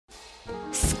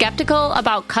skeptical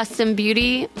about custom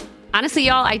beauty, honestly,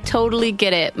 y'all, I totally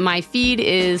get it. My feed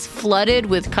is flooded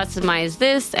with customize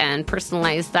this and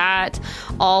personalize that,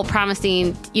 all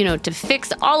promising, to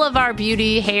fix all of our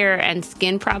beauty, hair, and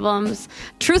skin problems.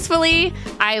 Truthfully,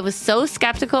 I was so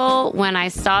skeptical when I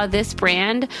saw this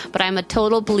brand, but I'm a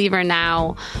total believer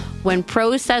now. When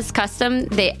Prose says custom,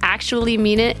 they actually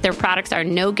mean it. Their products are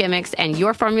no gimmicks, and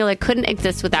your formula couldn't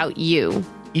exist without you.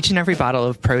 Each and every bottle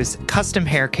of Prose custom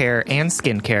hair care and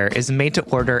skincare is made to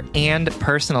order and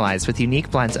personalized with unique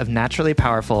blends of naturally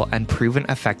powerful and proven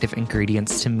effective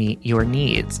ingredients to meet your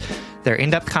needs. Their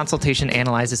in-depth consultation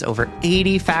analyzes over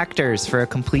 80 factors for a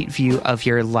complete view of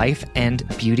your life and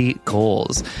beauty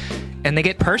goals. And they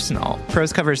get personal.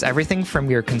 Prose covers everything from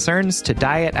your concerns to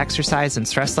diet, exercise, and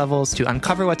stress levels to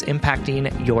uncover what's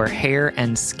impacting your hair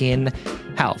and skin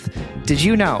health. Did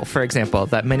you know, for example,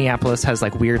 that Minneapolis has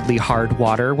weirdly hard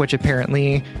water, which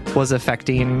apparently was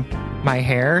affecting my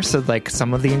hair? So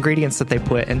some of the ingredients that they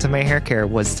put into my hair care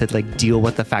was to deal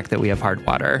with the fact that we have hard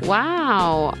water.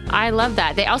 Wow. I love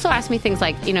that. They also asked me things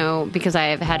because I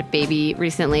have had a baby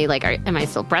recently, am I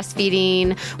still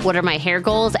breastfeeding? What are my hair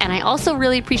goals? And I also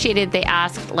really appreciated they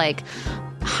asked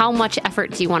how much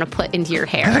effort do you want to put into your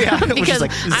hair? Yeah, because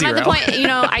I'm at the point,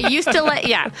 I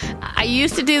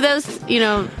used to do those,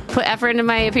 put effort into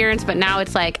my appearance, but now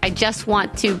it's I just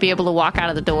want to be able to walk out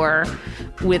of the door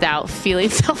without feeling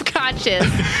self-conscious.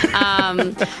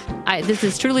 This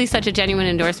is truly such a genuine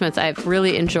endorsement. I've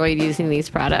really enjoyed using these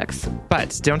products.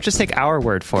 But don't just take our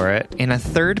word for it. In a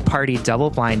third-party,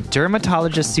 double-blind,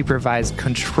 dermatologist-supervised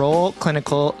control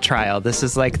clinical trial, this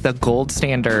is the gold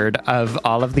standard of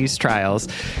all of these trials,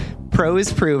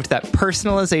 Prose proved that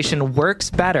personalization works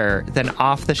better than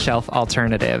off-the-shelf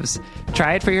alternatives.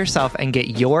 Try it for yourself and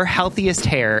get your healthiest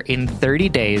hair in 30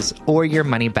 days or your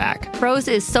money back. Prose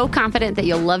is so confident that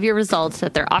you'll love your results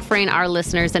that they're offering our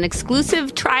listeners an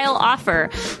exclusive trial offer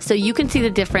so you can see the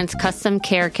difference custom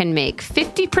care can make.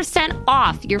 50%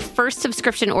 off your first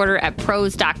subscription order at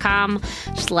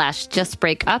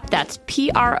prose.com/justbreakup. That's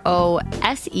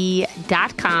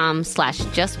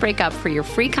prose.com/justbreakup for your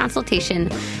free consultation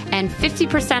and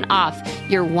 50% off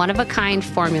your one-of-a-kind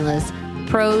formulas.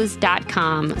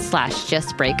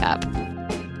 Prose.com/justbreakup.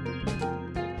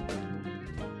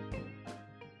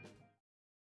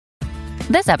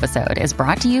 This episode is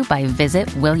brought to you by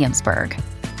Visit Williamsburg.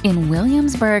 In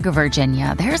Williamsburg,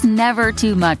 Virginia, there's never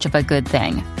too much of a good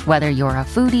thing. Whether you're a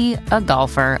foodie, a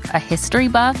golfer, a history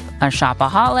buff, a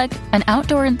shopaholic, an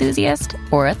outdoor enthusiast,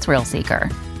 or a thrill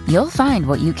seeker, you'll find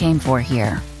what you came for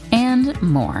here and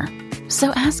more.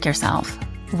 So ask yourself,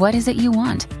 what is it you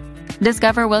want?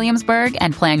 Discover Williamsburg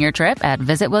and plan your trip at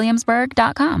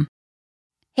visitwilliamsburg.com.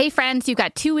 Hey friends, you've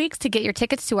got 2 weeks to get your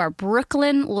tickets to our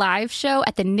Brooklyn live show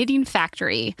at the Knitting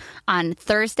Factory on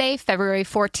Thursday, February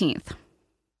 14th.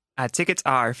 Tickets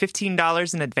are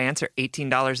 $15 in advance or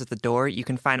 $18 at the door. You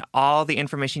can find all the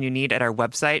information you need at our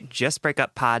website,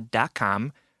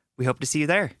 justbreakuppod.com. We hope to see you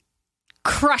there.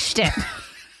 Crushed it.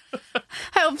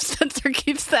 I hope Spencer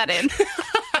keeps that in.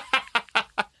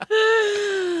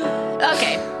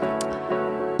 Okay.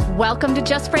 Welcome to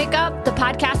Just Break Up, the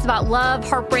podcast about love,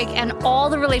 heartbreak, and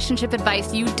all the relationship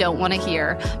advice you don't want to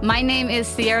hear. My name is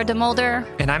Sierra DeMulder.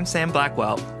 And I'm Sam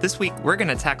Blackwell. This week, we're going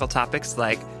to tackle topics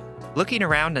like looking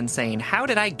around and saying, how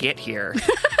did I get here?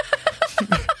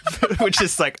 Which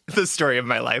is the story of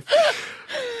my life.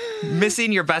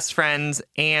 Missing your best friends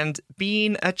and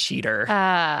being a cheater.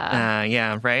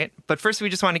 Yeah, right? But first, we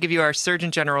just want to give you our Surgeon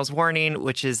General's warning,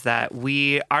 which is that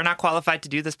we are not qualified to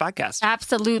do this podcast.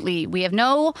 Absolutely. We have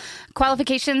no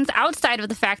qualifications outside of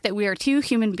the fact that we are two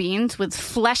human beings with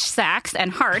flesh sacks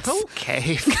and hearts.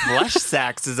 Okay, flesh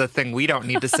sacks is a thing we don't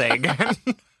need to say again.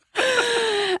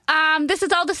 This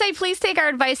is all to say, please take our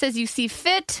advice as you see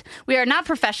fit. We are not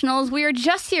professionals. We are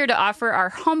just here to offer our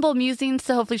humble musings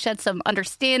to hopefully shed some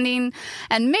understanding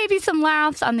and maybe some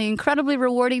laughs on the incredibly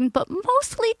rewarding but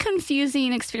mostly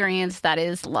confusing experience that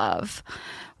is love.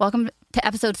 Welcome to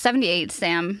episode 78,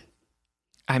 Sam.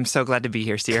 I'm so glad to be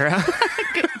here, Sierra.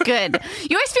 Good.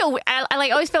 You always feel I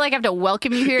always feel like I have to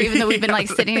welcome you here, even though we've been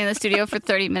sitting in the studio for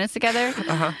 30 minutes together.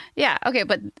 Uh-huh. Yeah. Okay.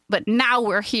 But now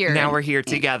we're here. Now we're here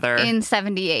together in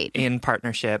 78 in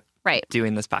partnership. Right.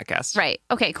 Doing this podcast. Right.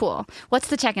 Okay. Cool. What's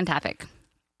the check-in topic?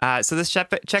 So this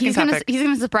check-in topic. He's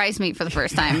going to surprise me for the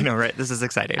first time. I know, right? This is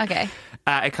exciting. Okay.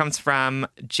 It comes from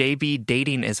JB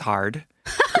Dating is Hard,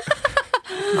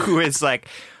 who is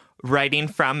writing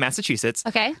from Massachusetts.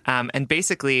 Okay. And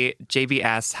basically, JB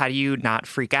asks, how do you not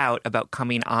freak out about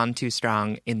coming on too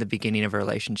strong in the beginning of a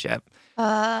relationship?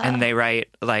 And they write,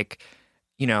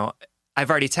 I've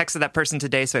already texted that person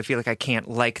today, so I feel like I can't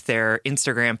like their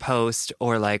Instagram post,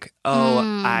 or like,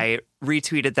 I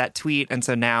retweeted that tweet, and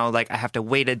so now like I have to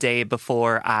wait a day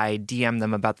before I DM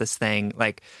them about this thing.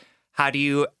 Like, how do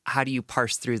you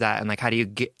parse through that, and like how do you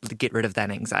get rid of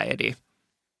that anxiety?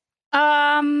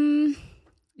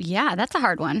 Yeah, that's a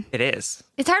hard one. It is.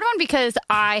 It's a hard one because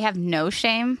I have no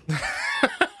shame.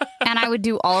 And I would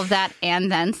do all of that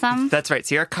and then some. That's right.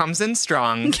 Sierra comes in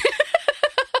strong.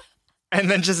 And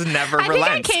then just never relents.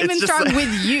 I think I came in strong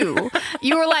with you.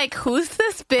 You were like, who's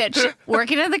this bitch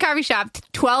working at the coffee shop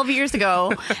 12 years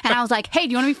ago? And I was like, hey,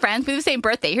 do you want to be friends? We have the same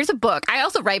birthday. Here's a book. I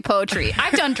also write poetry.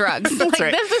 I've done drugs. That's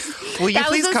like, right. Will you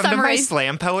please come to my summary.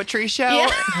 slam poetry show?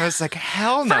 Yeah. And I was like,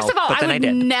 hell no. First of all, but then I would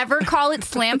did. never call it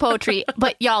slam poetry.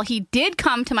 But y'all, he did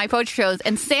come to my poetry shows,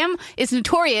 and Sam is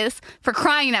notorious for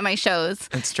crying at my shows.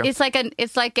 It's true. It's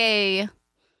like a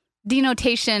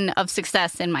denotation of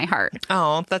success in my heart.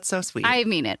 Oh, that's so sweet. I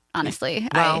mean it, honestly.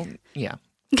 Well, yeah.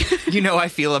 You know, I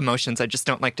feel emotions. I just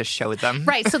don't like to show them.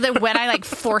 Right. So that when I like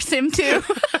force him to,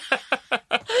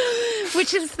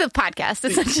 which is the podcast,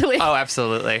 essentially. Oh,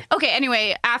 absolutely. Okay.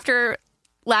 Anyway, after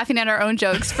laughing at our own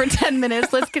jokes for 10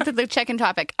 minutes, let's get to the check-in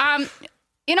topic.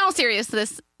 In all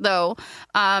seriousness, though,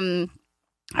 I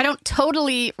don't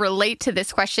totally relate to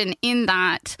this question in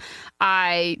that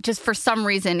I just, for some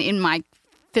reason, in my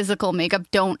physical makeup,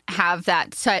 don't have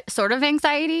that sort of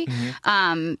anxiety.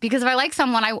 Because if I like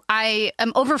someone, I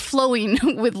am overflowing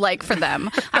with like for them.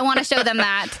 I want to show them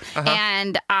that.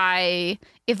 And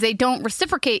if they don't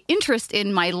reciprocate interest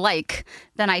in my like,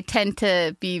 then I tend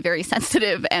to be very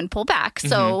sensitive and pull back.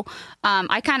 So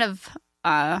I kind of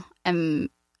am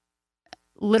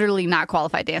literally not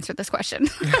qualified to answer this question.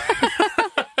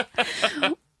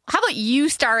 How about you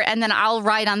start, and then I'll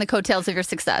ride on the coattails of your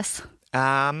success?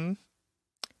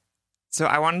 So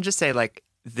I want to just say, like,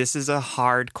 this is a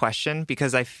hard question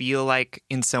because I feel like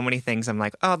in so many things I'm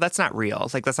like, oh, that's not real.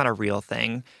 Like, that's not a real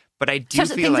thing. But I do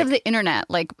feel things like of the internet,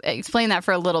 like, explain that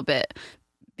for a little bit,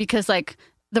 because like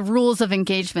the rules of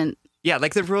engagement. Yeah,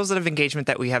 like the rules of engagement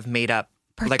that we have made up,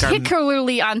 like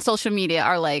particularly on social media,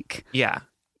 are like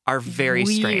are very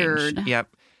weird. Strange. Yep.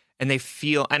 And I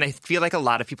feel like a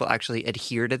lot of people actually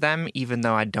adhere to them, even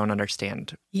though I don't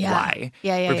understand why.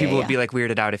 Where people would be like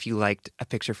weirded out if you liked a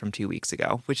picture from 2 weeks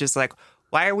ago, which is like,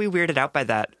 why are we weirded out by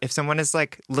that? If someone is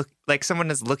like someone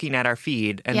is looking at our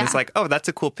feed and is like, oh, that's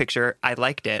a cool picture, I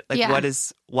liked it. Like,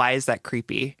 why is that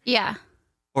creepy? Yeah.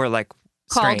 Or like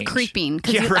called strange? Creeping,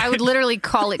 because I would literally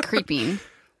call it creeping.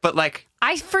 But like,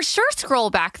 I for sure scroll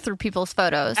back through people's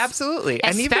photos. Absolutely.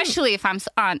 And especially if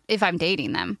I'm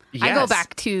dating them. Yes. I go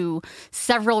back to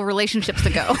several relationships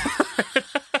ago.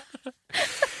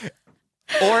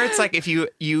 Or it's like if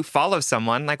you follow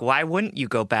someone, like why wouldn't you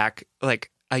go back like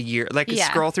a year, like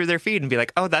scroll through their feed and be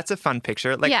like, oh, that's a fun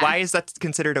picture. Like why is that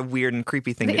considered a weird and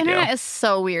creepy thing to do? The internet is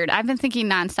so weird. I've been thinking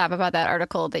nonstop about that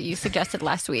article that you suggested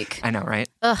last week. I know, right?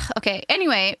 Ugh, okay.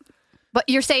 Anyway, but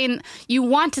you're saying you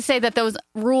want to say that those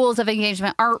rules of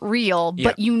engagement aren't real,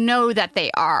 but you know that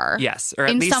they are. Yes. Or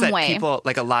at in least some that way, people,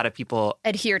 like a lot of people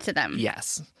adhere to them.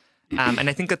 Yes. And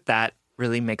I think that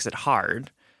really makes it hard.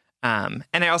 And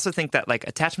I also think that like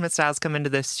attachment styles come into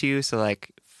this too. So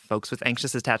like folks with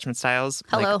anxious attachment styles.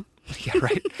 Hello. Like, yeah,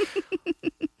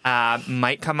 right.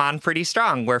 Might come on pretty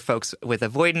strong, where folks with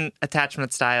avoidant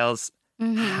attachment styles, would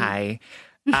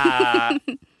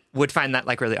find that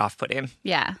like really off-putting.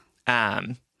 Yeah.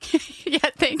 Yeah,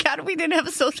 thank God we didn't have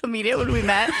social media when we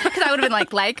met, because I would have been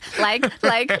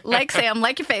like Sam,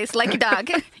 like your face, like your dog.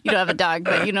 You don't have a dog,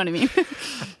 but you know what I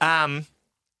mean.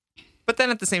 But then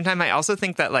at the same time, I also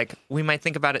think that like we might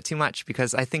think about it too much,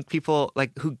 because I think people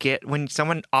like who get, when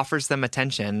someone offers them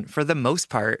attention, for the most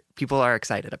part, people are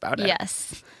excited about it.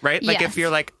 Yes. Right? Like if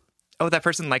you're like, oh, that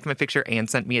person liked my picture and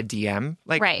sent me a DM,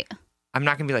 like I'm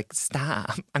not going to be like,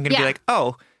 stop. I'm going to be like,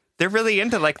 oh, they're really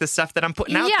into like the stuff that I'm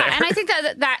putting out there. Yeah, and I think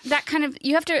that kind of,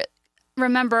 you have to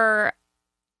remember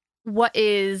what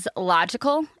is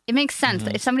logical. It makes sense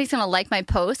that if somebody's going to like my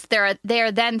post, they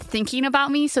are then thinking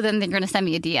about me, so then they're going to send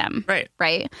me a DM.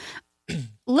 Right.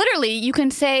 Literally, you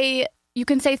can say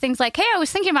things like, "Hey, I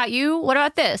was thinking about you. What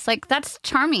about this?" Like, that's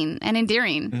charming and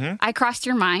endearing. I crossed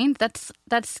your mind.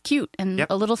 That's cute and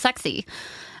a little sexy.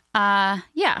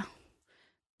 Yeah.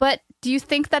 But do you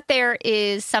think that there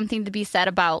is something to be said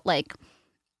about like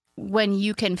when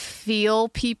you can feel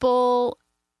people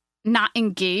not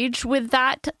engage with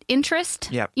that interest?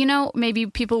 You know, maybe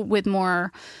people with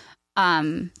more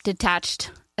detached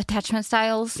attachment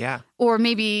styles. Yeah. Or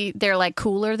maybe they're like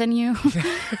cooler than you.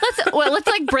 Let's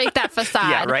like break that facade.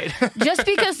 Yeah, right. Just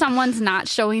because someone's not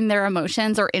showing their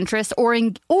emotions or interest,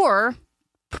 or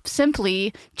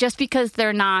simply just because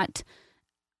they're not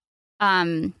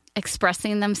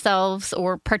expressing themselves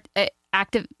or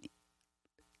active,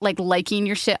 like liking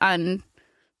your shit on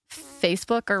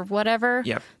Facebook or whatever,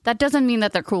 Yep. that doesn't mean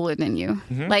that they're cooler than you.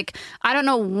 Like, I don't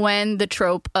know when the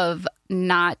trope of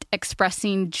not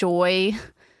expressing joy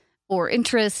or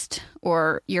interest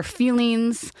or your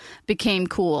feelings became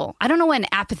cool. I don't know when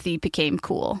apathy became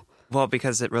cool. Well,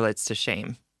 because it relates to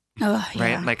shame, Oh, right?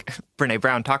 yeah. Like Brene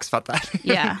Brown talks about that.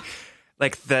 Yeah.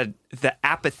 Like the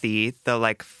apathy, the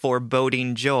like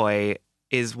foreboding joy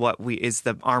is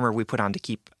the armor we put on to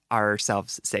keep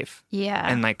ourselves safe. Yeah.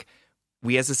 And like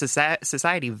we as a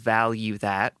society value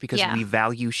that because Yeah. we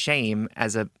value shame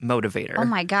as a motivator. Oh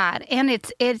my God. And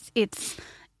it's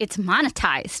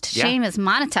monetized. Yeah. Shame is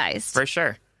monetized. For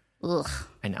sure. Ugh.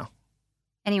 I know.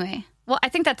 Anyway, well, I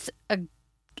think that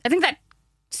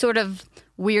sort of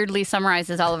weirdly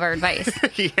summarizes all of our advice.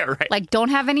 Yeah, right. Like, don't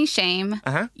have any shame.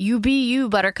 Uh-huh. You be you,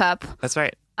 Buttercup. That's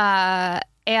right.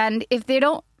 And if they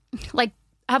don't, like,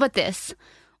 how about this?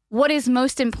 What is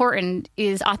most important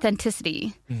is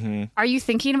authenticity. Mm-hmm. Are you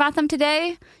thinking about them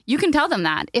today? You can tell them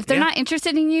that. If they're Yeah. not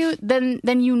interested in you, then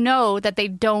you know that they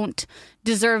don't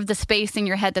deserve the space in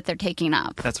your head that they're taking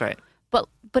up. That's right.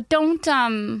 But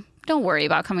don't worry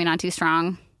about coming on too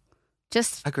strong.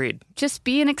 Agreed. Just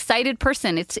be an excited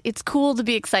person. It's cool to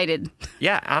be excited.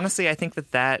 Yeah, honestly, I think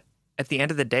that at the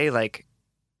end of the day, like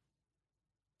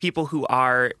people who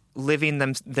are living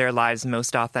their lives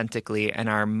most authentically and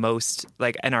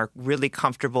are really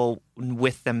comfortable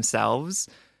with themselves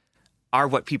are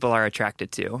what people are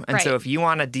attracted to. And so Right. if you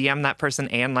want to DM that person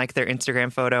and like their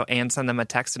Instagram photo and send them a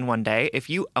text in one day, if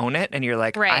you own it and you're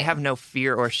like, Right. I have no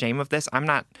fear or shame of this, I'm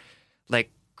not like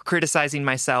criticizing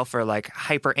myself or like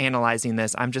hyper analyzing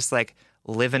this. I'm just like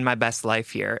living my best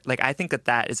life here. Like, I think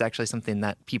that is actually something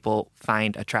that people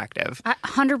find attractive.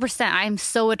 100%. I am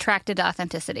so attracted to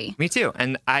authenticity. Me too.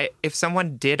 And if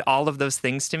someone did all of those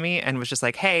things to me and was just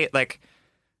like, hey, like,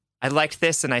 I liked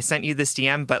this and I sent you this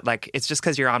DM, but like, it's just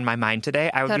because you're on my mind today,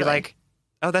 I would be Totally. like,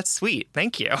 oh, that's sweet.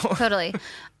 Thank you. Totally.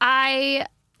 I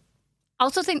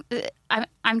also think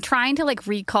I'm trying to like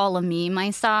recall a meme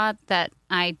I saw that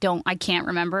I can't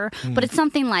remember, but it's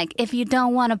something like, if you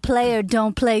don't want to play or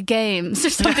don't play games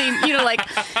or something, like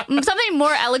something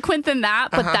more eloquent than that.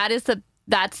 But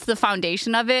that's the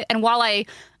foundation of it. And while I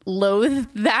loathe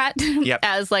that Yep.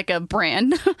 as like a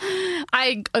brand,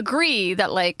 I agree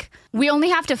that like we only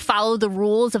have to follow the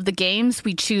rules of the games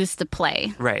we choose to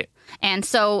play. Right. And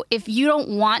so if you don't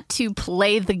want to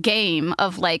play the game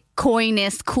of like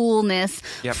coyness, coolness,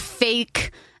 Yep.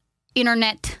 fake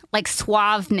internet like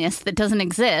suaveness that doesn't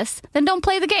exist, then don't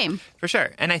play the game. For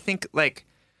sure. And I think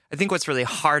what's really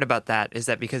hard about that is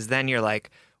that because then you're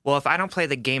like, well, if I don't play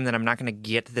the game, then I'm not going to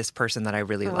get this person that I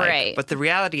really like. Right. But the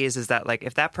reality is that like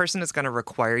if that person is going to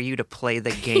require you to play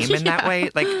the game in that way,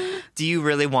 like, do you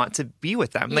really want to be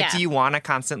with them? Like, Yeah. do you want to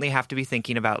constantly have to be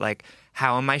thinking about like,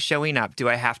 how am I showing up? Do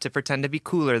I have to pretend to be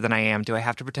cooler than I am? Do I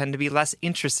have to pretend to be less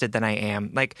interested than I am?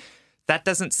 Like, that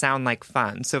doesn't sound like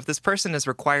fun. So if this person is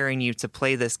requiring you to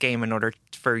play this game in order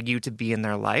for you to be in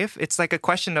their life, it's like a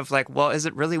question of like, well, is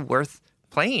it really worth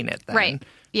playing it then? Right.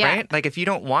 Yeah. Right? Like if you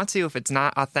don't want to, if it's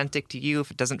not authentic to you,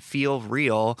 if it doesn't feel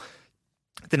real,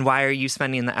 then why are you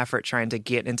spending the effort trying to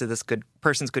get into this good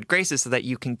person's good graces so that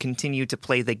you can continue to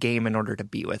play the game in order to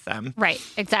be with them? Right.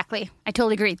 Exactly. I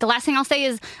totally agree. The last thing I'll say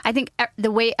is I think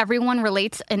the way everyone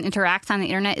relates and interacts on the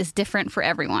internet is different for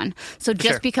everyone. So just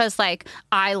Sure. because like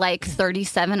I like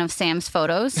 37 of Sam's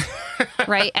photos,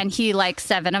 right, and he likes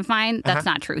 7 of mine, that's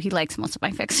not true. He likes most of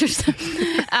my pictures.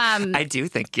 I do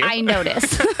thank you. I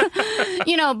notice.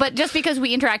 But just because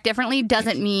we interact differently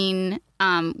doesn't mean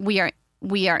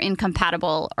we are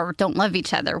incompatible or don't love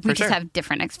each other. We just sure. have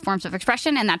different forms of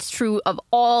expression, and that's true of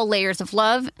all layers of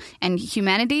love and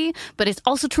humanity, but it's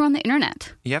also true on the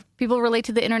internet. Yep. People relate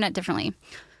to the internet differently.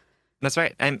 That's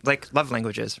right. And like love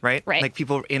languages, right? Right. Like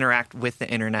people interact with the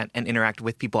internet and interact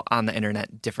with people on the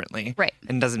internet differently. Right.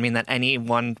 And it doesn't mean that any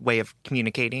one way of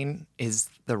communicating is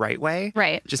the right way.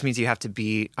 Right. It just means you have to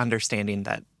be understanding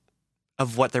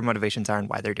of what their motivations are and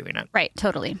why they're doing it. Right,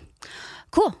 totally.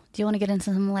 Cool. Do you want to get into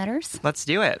some letters? Let's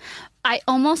do it. I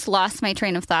almost lost my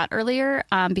train of thought earlier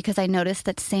because I noticed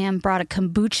that Sam brought a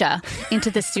kombucha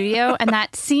into the studio, and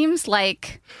that seems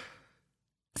like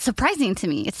surprising to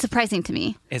me. It's surprising to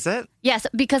me. Is it? Yes,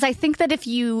 because I think that if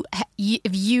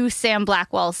you Sam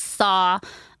Blackwell, saw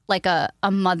like a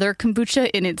mother kombucha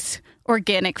in its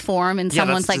organic form in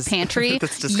someone's like pantry,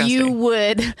 that's disgusting. you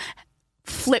would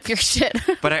flip your shit.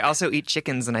 But I also eat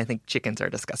chickens, and I think chickens are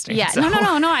disgusting. Yeah, so. no.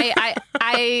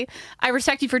 I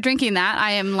respect you for drinking that.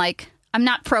 I'm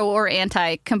not pro or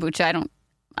anti kombucha.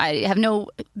 I have no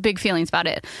big feelings about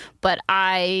it. But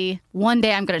one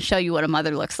day I'm going to show you what a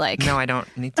mother looks like. No, I don't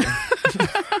need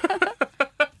to.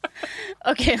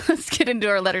 Okay, let's get into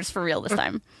our letters for real this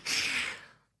time.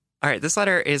 All right, this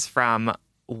letter is from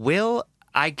Will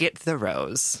I Get the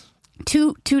Rose.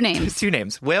 Two names. Two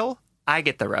names. Will I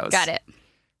Get the Rose. Got it.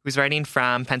 Who's writing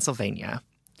from Pennsylvania.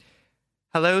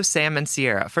 Hello, Sam and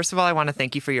Sierra. First of all, I want to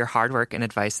thank you for your hard work and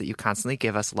advice that you constantly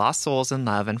give us lost souls in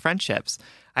love and friendships.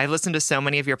 I've listened to so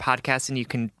many of your podcasts, and you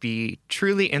can be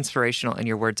truly inspirational in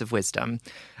your words of wisdom.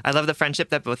 I love the friendship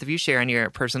that both of you share, and your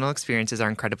personal experiences are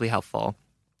incredibly helpful.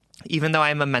 Even though I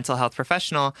am a mental health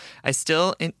professional, I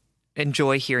still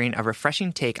enjoy hearing a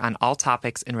refreshing take on all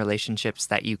topics and relationships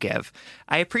that you give.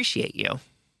 I appreciate you.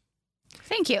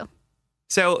 Thank you.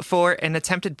 So for an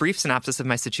attempted brief synopsis of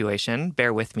my situation,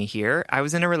 bear with me here. I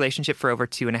was in a relationship for over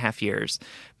 2.5 years.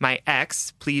 My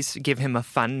ex, please give him a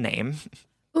fun name.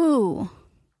 Ooh.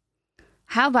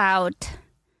 How about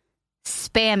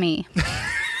Spammy?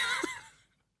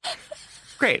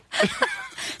 Great.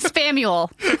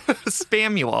 Spamuel.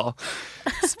 Spamuel.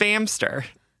 Spamster.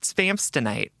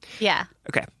 Spamstonite. Yeah.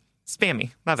 Okay.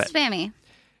 Spammy. Love it. Spammy.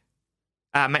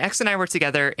 My ex and I were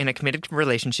together in a committed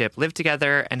relationship, lived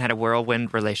together, and had a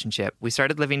whirlwind relationship. We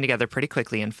started living together pretty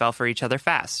quickly and fell for each other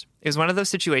fast. It was one of those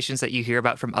situations that you hear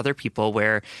about from other people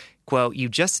where, quote, you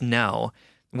just know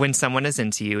when someone is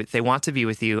into you, they want to be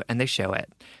with you, and they show it.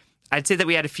 I'd say that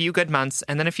we had a few good months,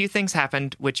 and then a few things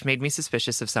happened which made me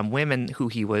suspicious of some women who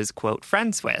he was, quote,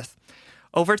 friends with.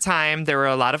 Over time, there were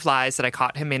a lot of lies that I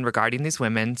caught him in regarding these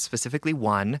women, specifically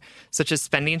one, such as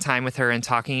spending time with her and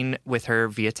talking with her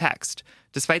via text.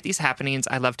 Despite these happenings,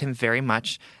 I loved him very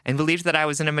much and believed that I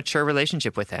was in a mature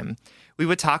relationship with him. We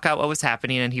would talk out what was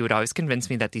happening, and he would always convince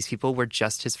me that these people were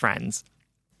just his friends.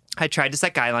 I tried to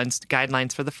set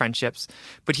guidelines for the friendships,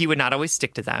 but he would not always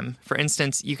stick to them. For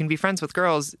instance, you can be friends with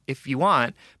girls if you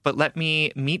want, but let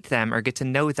me meet them or get to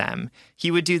know them.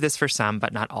 He would do this for some,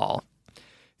 but not all.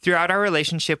 Throughout our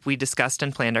relationship, we discussed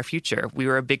and planned our future. We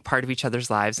were a big part of each other's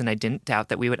lives, and I didn't doubt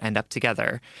that we would end up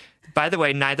together. By the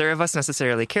way, neither of us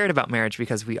necessarily cared about marriage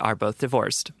because we are both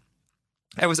divorced.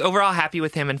 I was overall happy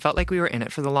with him and felt like we were in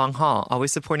it for the long haul,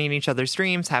 always supporting each other's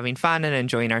dreams, having fun, and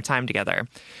enjoying our time together.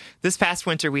 This past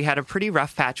winter, we had a pretty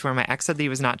rough patch where my ex said that he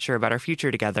was not sure about our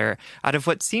future together, out of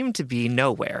what seemed to be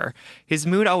nowhere. His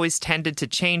mood always tended to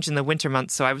change in the winter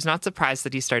months, so I was not surprised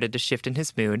that he started to shift in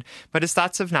his mood, but his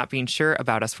thoughts of not being sure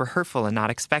about us were hurtful and not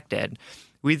expected.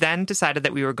 We then decided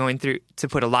that we were going to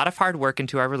put a lot of hard work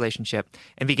into our relationship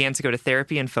and began to go to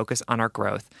therapy and focus on our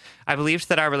growth. I believed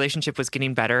that our relationship was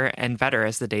getting better and better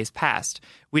as the days passed.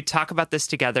 We'd talk about this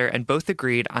together and both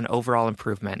agreed on overall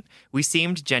improvement. We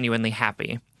seemed genuinely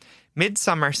happy.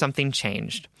 Midsummer, something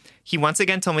changed. He once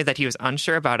again told me that he was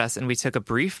unsure about us, and we took a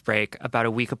brief break about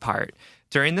a week apart.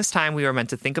 During this time, we were meant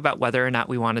to think about whether or not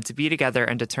we wanted to be together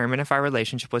and determine if our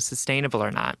relationship was sustainable or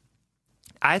not.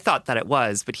 I thought that it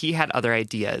was, but he had other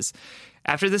ideas.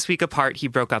 After this week apart, he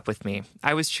broke up with me.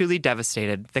 I was truly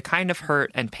devastated, the kind of hurt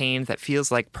and pain that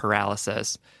feels like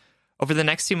paralysis. Over the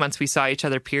next 2 months, we saw each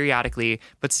other periodically,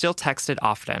 but still texted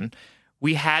often.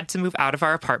 We had to move out of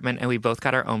our apartment, and we both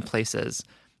got our own places.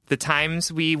 The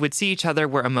times we would see each other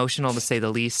were emotional, to say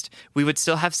the least. We would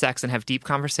still have sex and have deep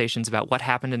conversations about what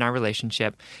happened in our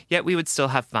relationship, yet we would still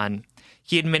have fun.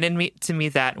 He admitted to me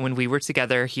that when we were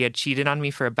together, he had cheated on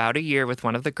me for about a year with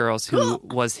one of the girls who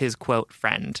was his, quote,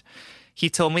 friend. He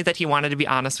told me that he wanted to be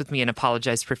honest with me and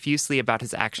apologized profusely about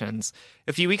his actions.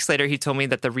 A few weeks later, he told me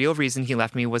that the real reason he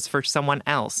left me was for someone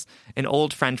else, an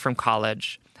old friend from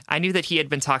college. I knew that he had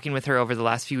been talking with her over the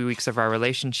last few weeks of our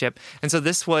relationship, and so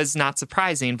this was not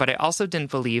surprising, but I also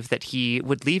didn't believe that he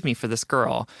would leave me for this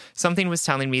girl. Something was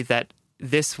telling me that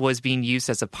this was being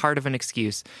used as a part of an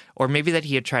excuse, or maybe that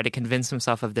he had tried to convince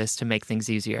himself of this to make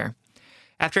things easier.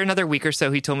 After another week or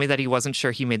so, he told me that he wasn't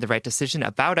sure he made the right decision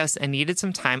about us and needed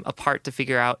some time apart to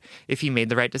figure out if he made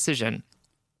the right decision.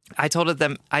 I told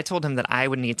him that I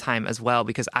would need time as well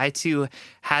because I too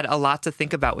had a lot to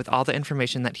think about with all the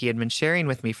information that he had been sharing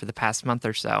with me for the past month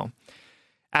or so.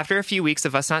 After a few weeks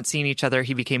of us not seeing each other,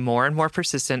 he became more and more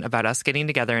persistent about us getting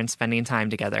together and spending time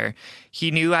together. He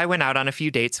knew I went out on a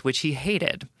few dates, which he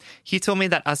hated. He told me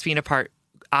that us being apart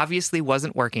obviously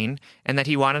wasn't working and that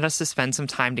he wanted us to spend some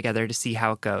time together to see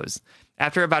how it goes.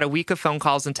 After about a week of phone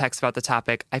calls and texts about the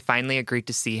topic, I finally agreed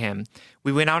to see him.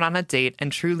 We went out on a date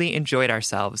and truly enjoyed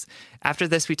ourselves. After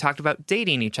this, we talked about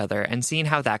dating each other and seeing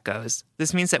how that goes.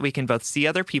 This means that we can both see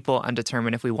other people and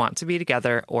determine if we want to be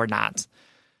together or not.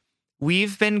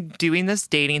 We've been doing this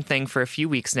dating thing for a few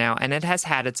weeks now, and it has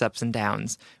had its ups and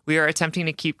downs. We are attempting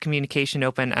to keep communication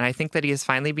open, and I think that he is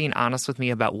finally being honest with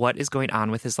me about what is going on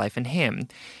with his life and him.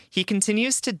 He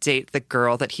continues to date the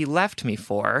girl that he left me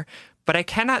for, but I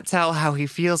cannot tell how he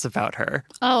feels about her.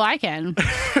 Oh, I can.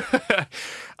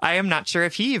 I am not sure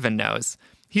if he even knows.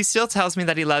 He still tells me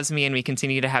that he loves me and we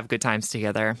continue to have good times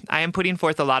together. I am putting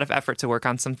forth a lot of effort to work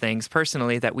on some things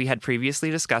personally that we had previously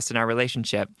discussed in our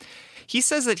relationship. He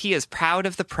says that he is proud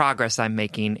of the progress I'm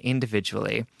making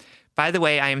individually. By the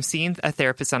way, I am seeing a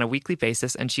therapist on a weekly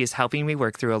basis, and she is helping me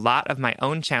work through a lot of my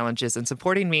own challenges and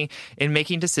supporting me in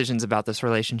making decisions about this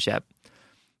relationship.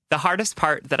 The hardest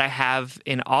part that I have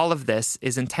in all of this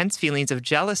is intense feelings of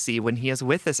jealousy when he is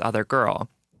with this other girl.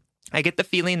 I get the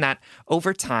feeling that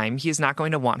over time, he is not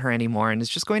going to want her anymore and is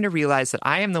just going to realize that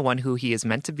I am the one who he is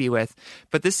meant to be with.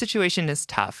 But this situation is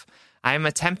tough. I am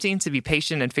attempting to be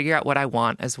patient and figure out what I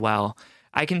want as well.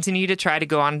 I continue to try to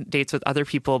go on dates with other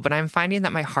people, but I'm finding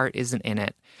that my heart isn't in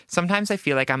it. Sometimes I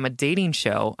feel like I'm on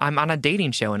a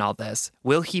dating show in all this.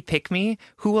 Will he pick me?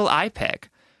 Who will I pick?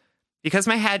 Because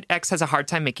my ex has a hard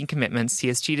time making commitments, he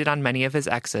has cheated on many of his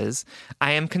exes,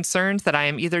 I am concerned that I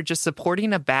am either just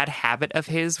supporting a bad habit of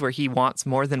his where he wants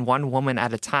more than one woman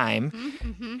at a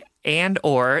time, and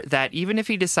or that even if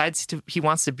he decides he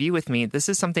wants to be with me, this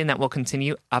is something that will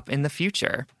continue up in the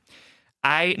future.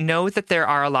 I know that there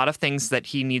are a lot of things that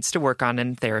he needs to work on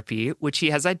in therapy, which he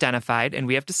has identified and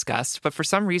we have discussed, but for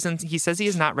some reason, he says he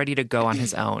is not ready to go on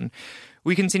his own.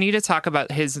 We continue to talk about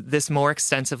this more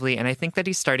extensively, and I think that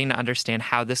he's starting to understand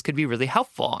how this could be really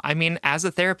helpful. I mean, as a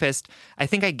therapist, I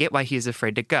think I get why he is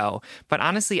afraid to go. But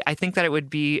honestly, I think that it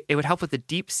would help with the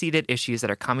deep-seated issues that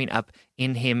are coming up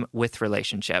in him with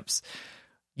relationships.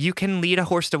 You can lead a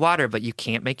horse to water, but you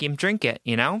can't make him drink it,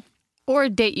 you know? Or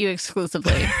date you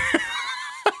exclusively.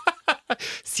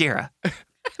 Sierra.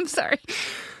 I'm sorry.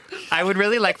 I would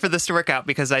really like for this to work out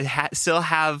because I still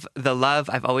have the love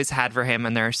I've always had for him,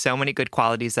 and there are so many good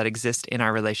qualities that exist in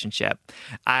our relationship.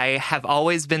 I have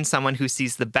always been someone who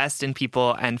sees the best in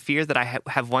people and fear that I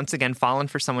have once again fallen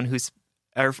for someone's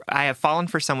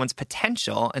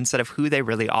potential instead of who they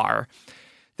really are.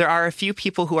 There are a few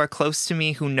people who are close to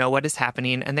me who know what is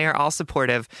happening, and they are all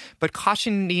supportive, but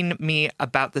cautioning me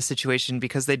about the situation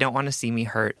because they don't want to see me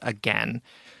hurt again.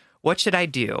 What should I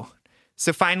do?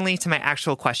 So finally, to my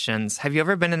actual questions, have you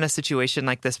ever been in a situation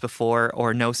like this before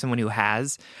or know someone who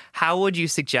has? How would you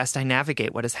suggest I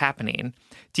navigate what is happening?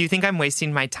 Do you think I'm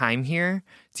wasting my time here?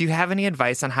 Do you have any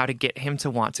advice on how to get him to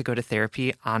want to go to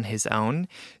therapy on his own?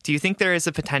 Do you think there is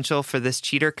a potential for this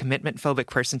cheater, commitment-phobic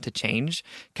person to change?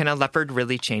 Can a leopard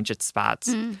really change its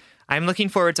spots? I'm looking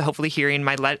forward to hopefully hearing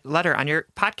my letter on your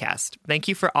podcast. Thank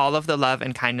you for all of the love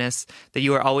and kindness that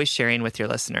you are always sharing with your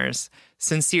listeners.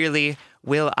 Sincerely,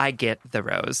 Will I Get the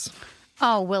Rose?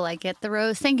 Oh, Will I Get the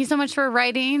Rose? Thank you so much for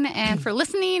writing and for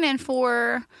listening and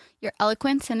for your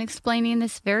eloquence and explaining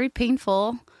this very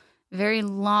painful, very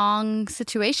long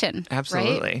situation.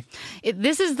 Absolutely. Right?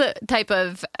 This is the type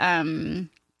of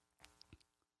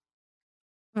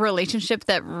relationship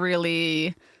that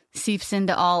really seeps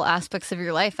into all aspects of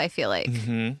your life, I feel like,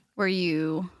 where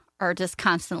you are just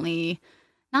constantly,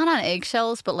 not on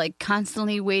eggshells, but like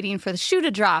constantly waiting for the shoe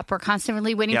to drop or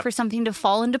constantly waiting for something to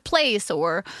fall into place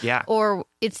or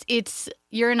it's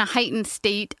you're in a heightened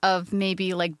state of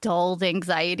maybe like dulled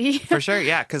anxiety. For sure,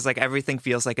 yeah, because like everything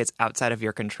feels like it's outside of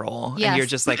your control. Yes. And you're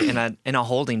just like in a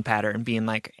holding pattern being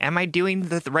like, am I doing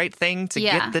the right thing to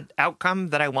get the outcome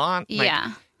that I want? Like,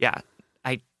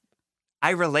 I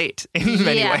relate in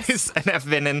many ways and have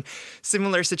been in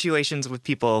similar situations with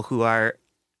people who are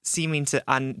seeming to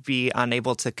be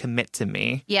unable to commit to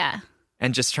me. Yeah.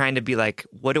 And just trying to be like,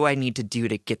 what do I need to do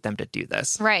to get them to do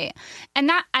this? Right.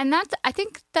 And that's I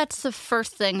think that's the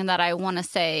first thing that I want to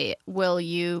say, will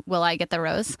I get the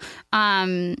rose?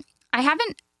 I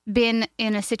haven't been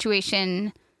in a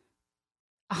situation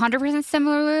 100%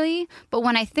 similarly, but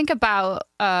when I think about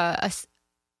a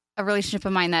relationship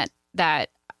of mine that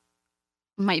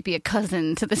might be a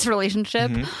cousin to this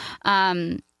relationship.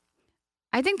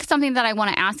 I think something that I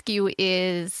want to ask you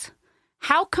is,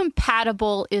 how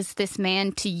compatible is this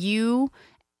man to you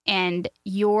and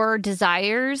your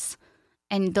desires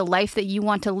and the life that you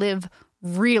want to live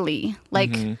really?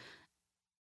 Like,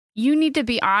 you need to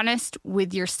be honest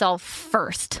with yourself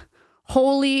first.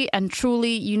 Wholly and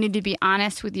truly, you need to be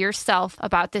honest with yourself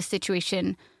about this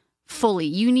situation fully.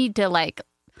 You need to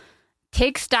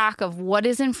take stock of what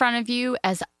is in front of you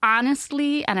as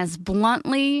honestly and as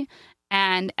bluntly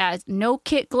and as no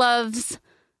kid gloves,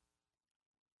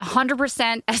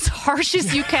 100% as harsh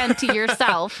as you can to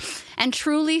yourself, and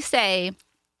truly say,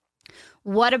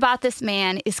 what about this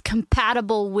man is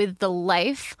compatible with the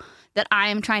life that I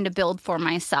am trying to build for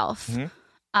myself?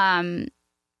 And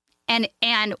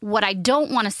what I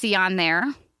don't want to see on there,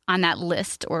 on that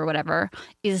list or whatever,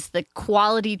 is the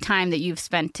quality time that you've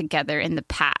spent together in the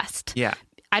past. Yeah.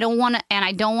 I don't want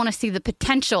to see the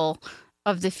potential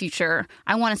of the future.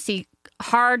 I want to see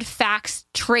hard facts,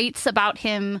 traits about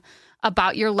him,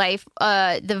 about your life,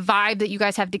 the vibe that you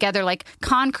guys have together, like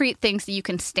concrete things that you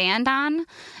can stand on.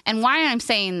 And why I'm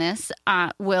saying this,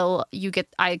 will you get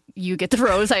the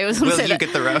rose? I always want to say that. Will you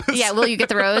get the rose? Yeah, will you get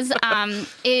the rose?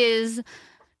 Is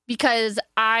because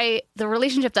the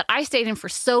relationship that I stayed in for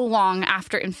so long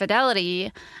after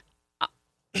infidelity,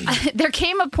 there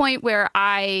came a point where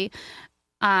I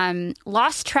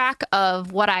lost track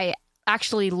of what I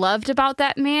actually loved about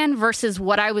that man versus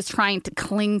what I was trying to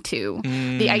cling to,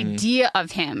 the idea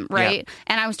of him, right? Yep.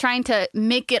 And I was trying to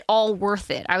make it all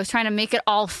worth it. I was trying to make it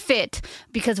all fit,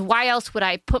 because why else would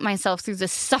I put myself through the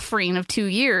suffering of 2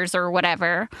 years or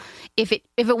whatever if it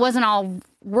wasn't all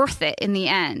worth it in the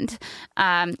end?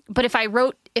 But if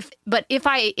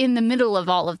I in the middle of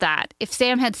all of that, if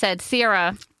Sam had said,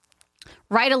 Sierra,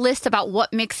 write a list about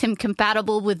what makes him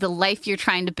compatible with the life you're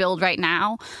trying to build right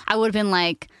now, I would have been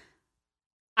like,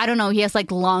 I don't know, he has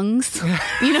like lungs,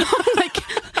 you know,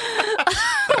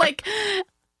 like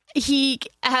he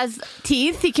has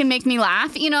teeth, he can make me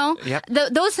laugh, you know. Yep.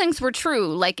 Those things were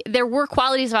true. Like, there were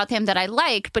qualities about him that I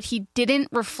liked, but he didn't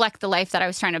reflect the life that I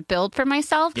was trying to build for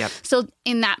myself. Yep. So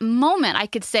in that moment, I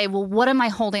could say, well, what am I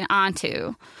holding on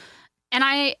to? And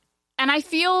I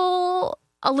feel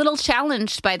a little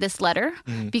challenged by this letter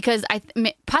because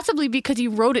possibly because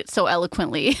you wrote it so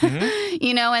eloquently,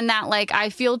 you know, and that, like, I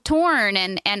feel torn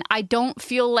and I don't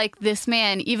feel like this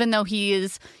man, even though he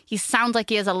sounds like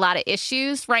he has a lot of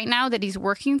issues right now that he's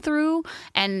working through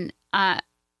and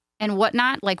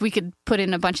whatnot. Like, we could put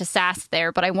in a bunch of sass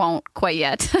there, but I won't quite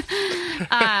yet.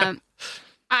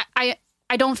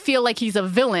 I don't feel like he's a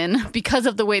villain because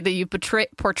of the way that you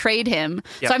portrayed him.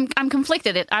 Yep. So I'm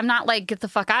conflicted. I'm not like, get the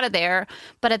fuck out of there.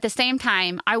 But at the same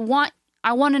time, I want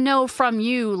to know from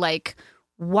you, like,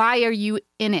 why are you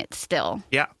in it still?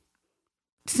 Yeah.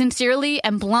 Sincerely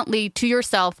and bluntly to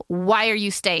yourself, why are you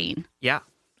staying? Yeah.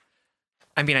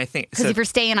 I mean, I think... Because if you're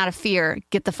staying out of fear,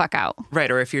 get the fuck out.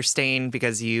 Right. Or if you're staying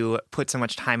because you put so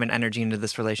much time and energy into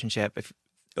this relationship,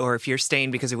 or if you're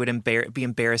staying because it would be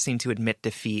embarrassing to admit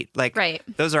defeat. Like, right.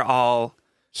 Those are all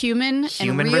human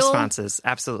and real responses.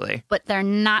 Absolutely. But they're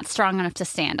not strong enough to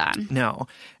stand on. No.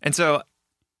 And so,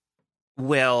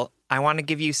 Will, I want to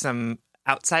give you some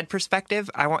outside perspective.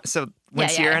 When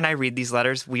Sierra and I read these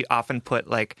letters, we often put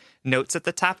like notes at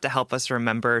the top to help us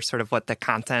remember sort of what the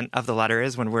content of the letter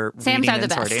is when we're Sam's reading are the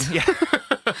and best. sorting. Yeah.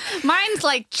 Mine's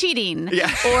like cheating,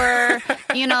 yeah. or,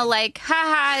 you know, like,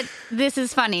 haha, this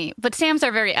is funny. But Sam's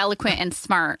are very eloquent and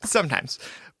smart. Sometimes.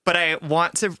 But I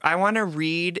want to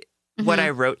read what I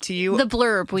wrote to you. The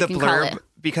blurb, we can call it.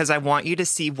 Because I want you to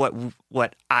see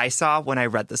what I saw when I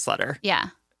read this letter. Yeah.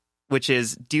 Which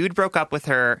is, dude broke up with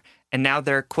her, and now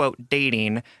they're, quote,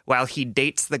 dating while he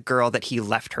dates the girl that he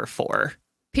left her for.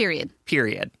 Period.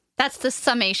 That's the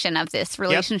summation of this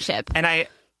relationship. Yep.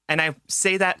 And I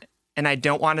say that, and I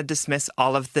don't want to dismiss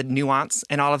all of the nuance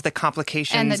and all of the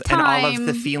complications and all of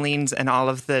the feelings and all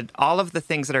of the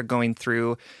things that are going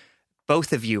through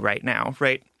both of you right now,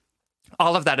 right?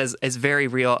 All of that is very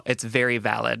real. It's very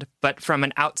valid. But from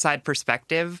an outside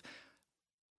perspective,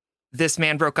 this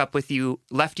man broke up with you,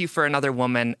 left you for another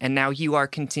woman, and now you are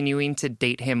continuing to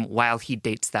date him while he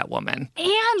dates that woman.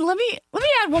 And let me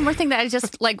add one more thing that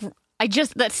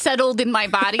that settled in my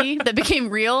body that became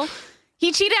real.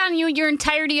 He cheated on you your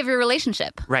entirety of your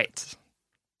relationship. Right.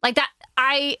 Like that.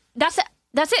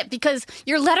 That's it, because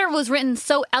your letter was written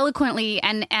so eloquently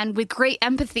and with great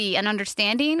empathy and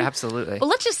understanding. Absolutely. But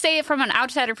let's just say it from an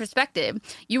outsider perspective.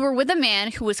 You were with a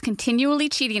man who was continually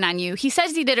cheating on you. He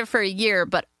says he did it for a year,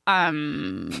 but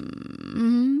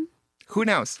who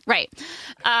knows? Right.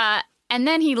 And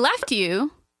then he left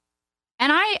you.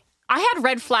 And I had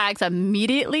red flags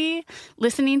immediately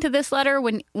listening to this letter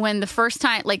when the first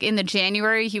time, like in the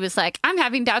January, he was like, I'm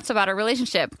having doubts about our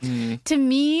relationship. To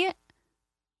me,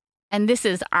 and this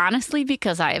is honestly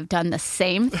because I have done the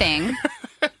same thing,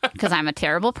 because I'm a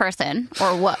terrible person,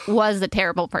 or what was a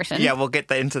terrible person. Yeah, we'll get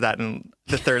into that in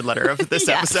the third letter of this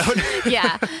episode.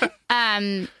 Yeah.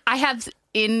 I have,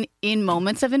 in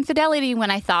moments of infidelity,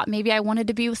 when I thought maybe I wanted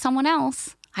to be with someone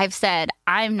else, I've said,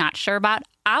 I'm not sure about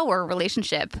our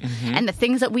relationship. And the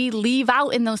things that we leave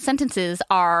out in those sentences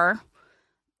are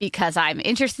because I'm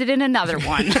interested in another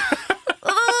one.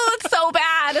 It's so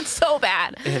bad. It's so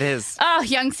bad. It is. Oh,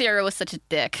 young Sierra was such a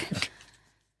dick.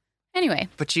 Anyway.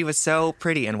 But she was so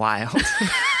pretty and wild. That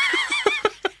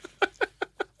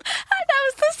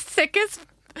was the sickest,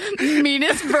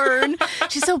 meanest burn.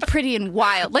 She's so pretty and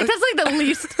wild. Like, that's like the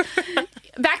least.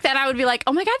 Back then, I would be like,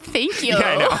 oh my God, thank you. Yeah,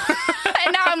 I know.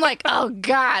 And now I'm like, oh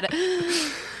God.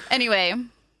 Anyway.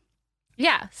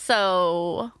 Yeah.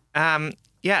 So.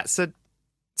 Yeah. So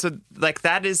like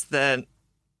that is the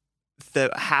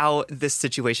how this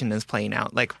situation is playing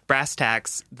out. Like brass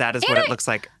tacks, that is what it looks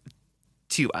like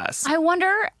to us. I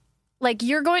wonder, like,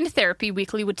 you're going to therapy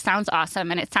weekly, which sounds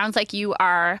awesome. And it sounds like you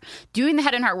are doing the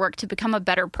head and heart work to become a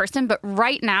better person. But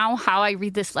right now, how I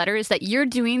read this letter is that you're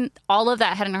doing all of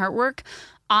that head and heart work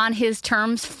on his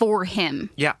terms for him.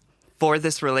 Yeah. For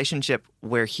this relationship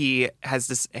where he has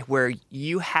this, where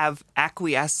you have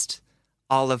acquiesced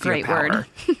all of Great your power, word.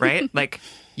 right? Like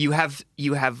you have,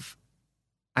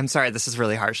 I'm sorry, this is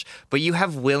really harsh, but you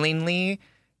have willingly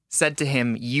said to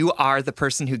him, you are the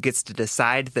person who gets to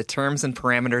decide the terms and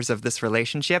parameters of this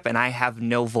relationship, and I have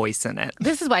no voice in it.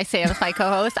 This is why Sam is my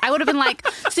co-host. I would have been like,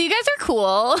 so you guys are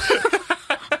cool.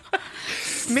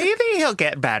 Maybe he'll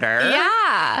get better.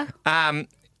 Yeah.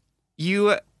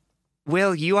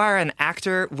 Will, you are an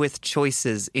actor with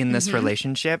choices in this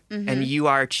relationship, and you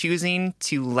are choosing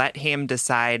to let him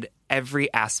decide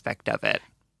every aspect of it.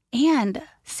 And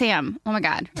Sam, oh my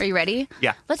God, are you ready?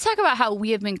 Yeah. Let's talk about how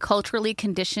we have been culturally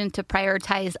conditioned to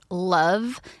prioritize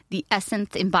love, the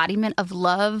essence, embodiment of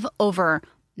love over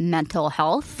mental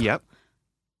health. Yep.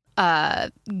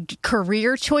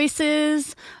 Career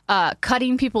choices,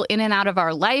 cutting people in and out of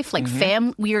our life, like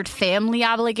weird family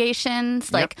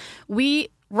obligations. Like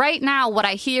right now, what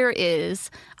I hear is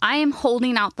I am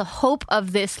holding out the hope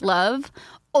of this love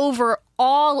over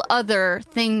all other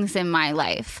things in my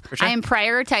life. For sure. I am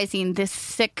prioritizing this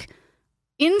sick,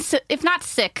 if not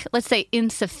sick, let's say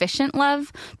insufficient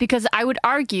love, because I would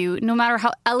argue, no matter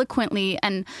how eloquently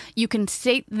and you can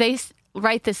say they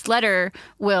write this letter,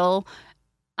 Will,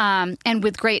 and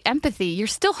with great empathy, you're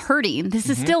still hurting. This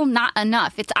is still not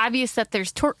enough. It's obvious that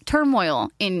there's turmoil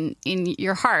in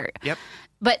your heart. Yep.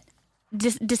 But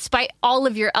despite all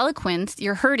of your eloquence,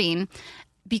 you're hurting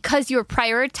because you're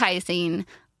prioritizing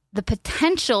the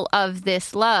potential of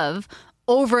this love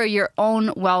over your own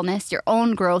wellness, your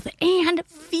own growth, and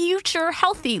future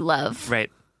healthy love.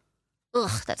 Right.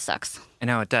 Ugh, that sucks. I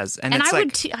know it does. And And it's I like,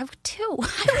 would too. I would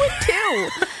too.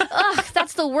 Ugh,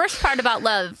 that's the worst part about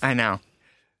love. I know.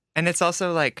 And it's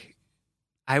also like,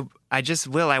 I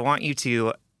want you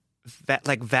to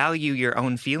value your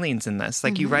own feelings in this.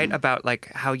 Like you write about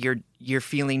like how you're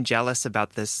feeling jealous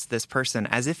about this person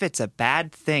as if it's a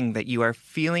bad thing that you are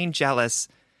feeling jealous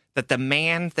that the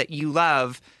man that you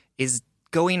love is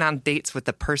going on dates with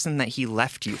the person that he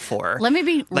left you for. Let me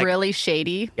be really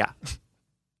shady. Yeah.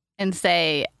 And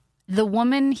say the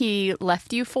woman he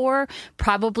left you for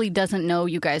probably doesn't know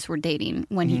you guys were dating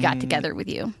when he got together with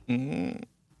you.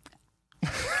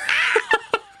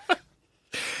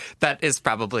 That is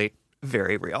probably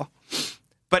very real.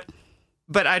 But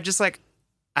I just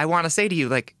I want to say to you,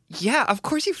 like, yeah, of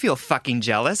course you feel fucking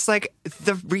jealous. Like,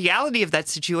 the reality of that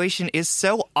situation is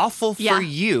so awful for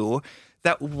you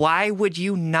that why would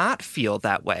you not feel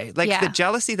that way? Like, the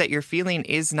jealousy that you're feeling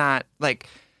is not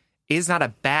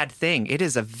a bad thing. It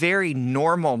is a very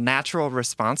normal, natural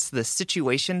response to the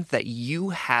situation that you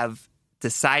have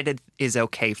decided is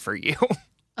okay for you.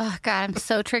 Oh, God, I'm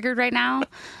so triggered right now.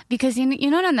 Because you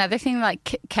know another thing that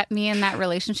like, kept me in that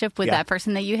relationship with that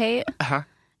person that you hate?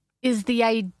 Is the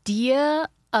idea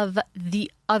of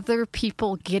the other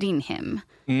people getting him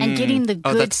and getting the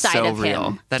good side of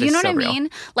him. Do you know what I mean?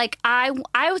 Like, I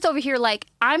was over here like,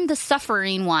 I'm the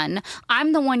suffering one.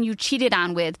 I'm the one you cheated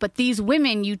on with. But these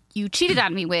women you cheated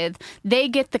on me with, they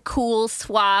get the cool,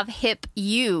 suave, hip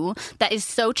you that is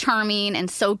so charming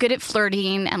and so good at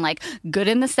flirting and like good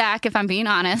in the sack, if I'm being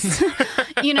honest.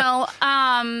 You know,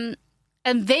 and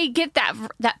they get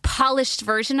that polished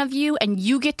version of you, and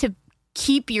you get to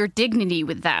keep your dignity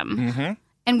with them.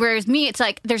 And whereas me, it's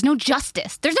like, there's no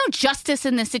justice. There's no justice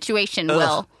in this situation,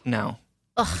 Will. No.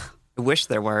 Ugh. I wish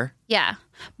there were. Yeah.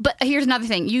 But here's another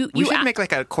thing. We should make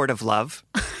like a court of love.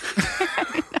 All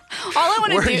I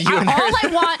want to do,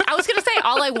 I was going to say,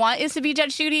 all I want is to be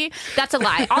Judge Judy. That's a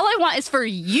lie. All I want is for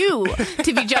you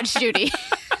to be Judge Judy.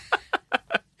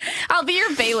 I'll be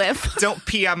your bailiff. Don't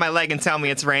pee on my leg and tell me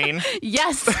it's rain.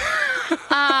 Yes.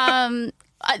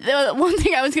 The one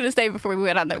thing I was going to say before we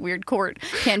went on that weird court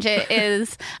tangent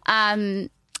is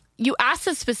you asked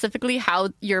us specifically how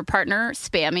your partner,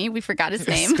 Spammy, we forgot his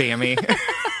name. Spammy.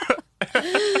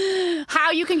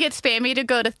 How you can get Spammy to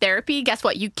go to therapy. Guess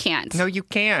what? You can't. No, you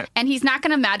can't. And he's not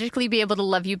going to magically be able to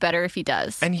love you better if he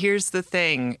does. And here's the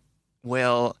thing,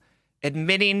 Will.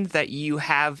 admitting that you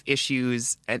have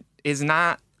issues is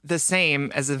not the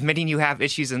same as admitting you have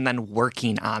issues and then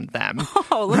working on them.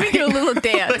 Oh, let me do a little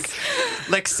dance.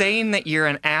 Like saying that you're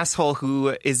an asshole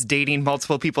who is dating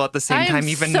multiple people at the same time,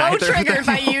 even so neither triggered of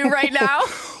them by you right now.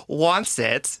 wants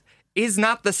it, is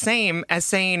not the same as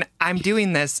saying, I'm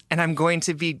doing this and I'm going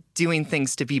to be doing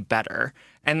things to be better.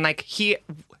 And like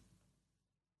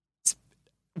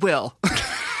Will.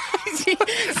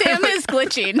 Sam is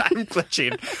glitching. I'm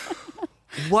glitching.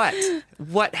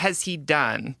 What has he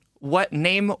done?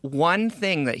 Name one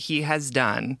thing that he has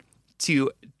done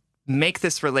to make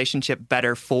this relationship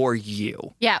better for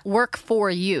you. Yeah, work for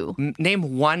you.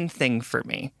 Name one thing for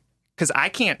me. Because I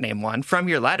can't name one from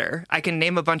your letter. I can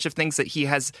name a bunch of things that he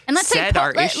has said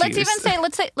are issues.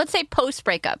 Let's say post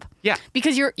breakup. Yeah.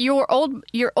 Because your old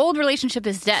relationship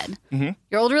is dead. Mm-hmm.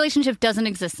 Your old relationship doesn't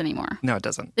exist anymore. No, it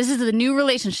doesn't. This is the new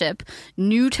relationship,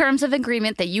 new terms of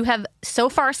agreement that you have so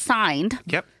far signed.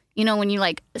 Yep. You know, when you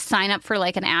like sign up for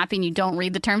like an app and you don't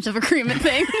read the terms of agreement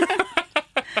thing.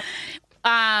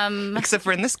 Except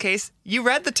for in this case, you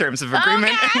read the terms of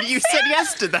agreement and you said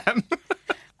yes to them.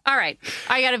 All right.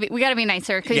 We gotta be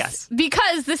nicer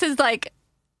because this is like,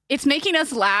 it's making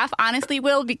us laugh, honestly,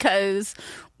 Will, because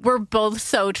we're both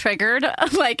so triggered.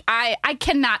 Like I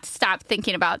cannot stop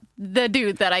thinking about the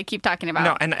dude that I keep talking about.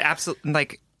 No, and absolutely,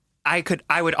 like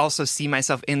I would also see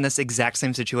myself in this exact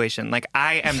same situation. Like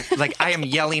I am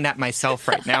yelling at myself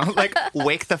right now. Like,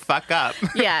 wake the fuck up.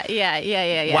 Yeah.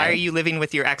 Why are you living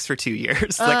with your ex for 2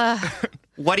 years? Like,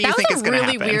 what do you think is going to happen?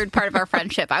 That was a really weird part of our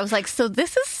friendship. I was like, so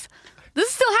this is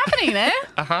still happening, eh?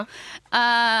 Uh-huh.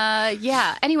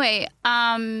 Yeah. Anyway,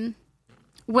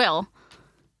 Will,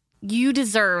 you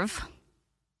deserve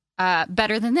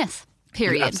better than this.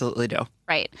 Period. You absolutely do.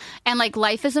 Right. And like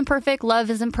life isn't perfect. Love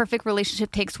isn't perfect.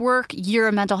 Relationship takes work. You're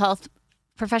a mental health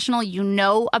professional. You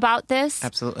know about this.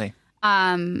 Absolutely.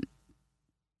 But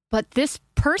this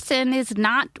person is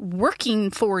not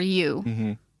working for you.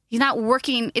 Mm-hmm. He's not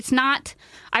working. It's not.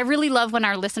 I really love when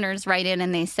our listeners write in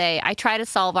and they say, I try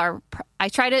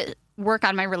to work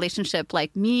on my relationship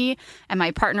like me and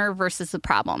my partner versus the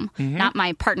problem, not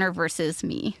my partner versus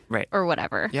me, right, or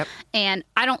whatever. Yep. And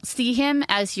I don't see him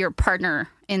as your partner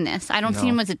in this. I don't see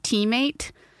him as a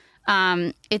teammate.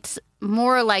 It's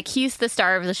more like he's the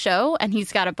star of the show and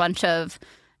he's got a bunch of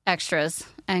extras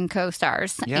and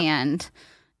co-stars and,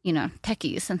 you know,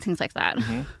 techies and things like that.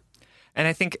 Mm-hmm. And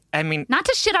I think, not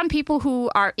to shit on people who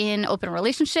are in open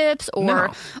relationships or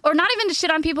not even to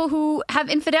shit on people who have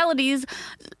infidelities.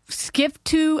 Skip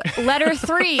to letter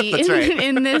 3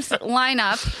 in this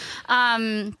lineup.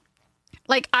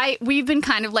 We've been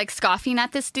kind of like scoffing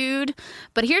at this dude,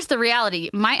 but here's the reality.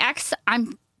 My ex,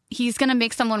 he's going to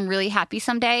make someone really happy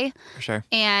someday. For sure.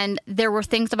 And there were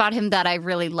things about him that I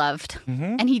really loved.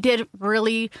 Mm-hmm. And he did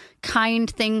really kind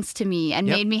things to me and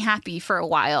made me happy for a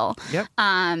while. Yep.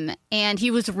 And he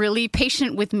was really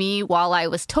patient with me while I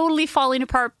was totally falling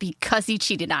apart because he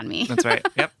cheated on me. That's right.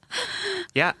 Yep.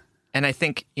 Yeah. And I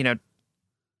think, you know,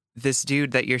 this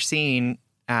dude that you're seeing,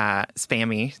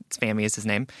 Spammy is his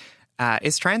name,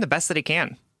 is trying the best that he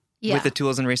can. Yeah. With the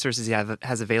tools and resources he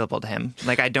has available to him.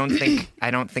 Like, I don't think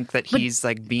that he's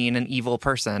like being an evil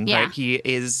person. Yeah. Right? He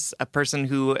is a person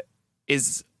who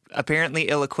is apparently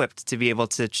ill-equipped to be able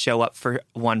to show up for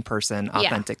one person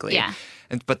authentically. Yeah.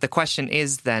 But the question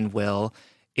is then, Will,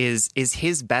 is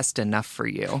his best enough for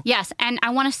you? Yes. And I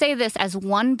want to say this as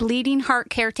one bleeding heart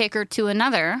caretaker to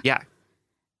another. Yeah.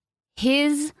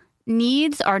 His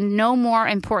needs are no more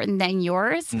important than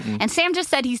yours. Mm-mm. And Sam just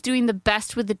said he's doing the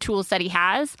best with the tools that he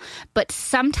has, but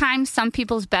sometimes some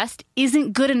people's best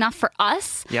isn't good enough for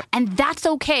us. Yep. And that's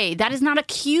okay. That is not a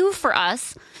cue for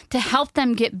us to help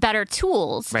them get better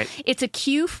tools. Right. It's a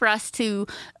cue for us to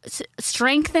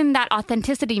strengthen that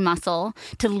authenticity muscle,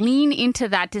 to lean into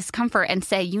that discomfort and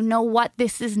say, you know what,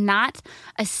 this is not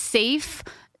a safe,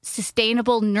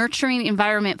 sustainable, nurturing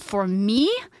environment for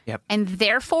me. Yep. And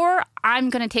therefore, I'm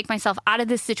going to take myself out of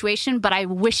this situation, but I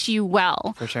wish you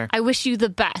well. For sure. I wish you the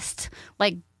best.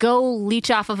 Like, go leech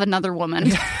off of another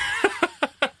woman.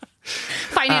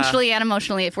 Financially and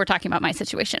emotionally, if we're talking about my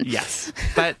situation. Yes.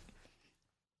 But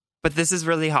this is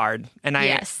really hard. And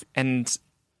and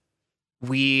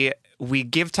we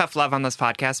give tough love on this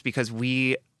podcast because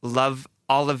we love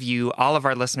all of you, all of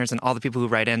our listeners, and all the people who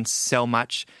write in so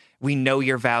much. We know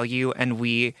your value, and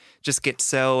we just get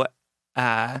so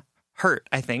hurt,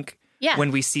 I think,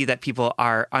 when we see that people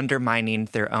are undermining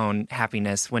their own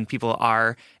happiness, when people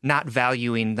are not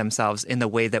valuing themselves in the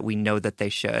way that we know that they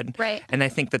should. Right. And I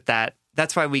think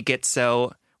that's why we get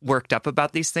so worked up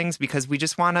about these things, because we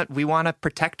want to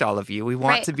protect all of you. We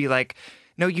want to be like,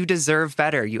 No, you deserve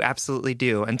better. You absolutely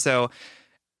do. And so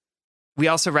we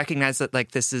also recognize that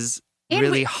like this is And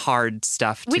really hard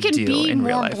stuff to We can do be in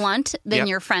real more life. blunt than Yep.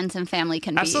 your friends and family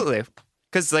can be. Absolutely.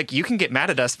 Because like you can get mad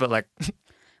at us, but like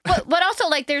But also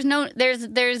like there's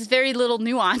very little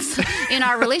nuance in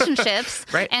our relationships.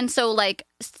 Right. And so like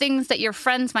things that your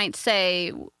friends might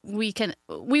say, we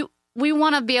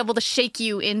want to be able to shake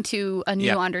you into a new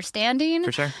Yep. understanding.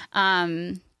 for sure.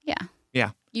 Yeah.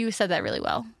 Yeah. You said that really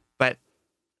well. But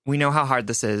we know how hard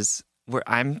this is.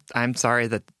 I'm sorry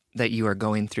that you are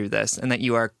going through this and that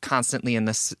you are constantly in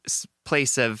this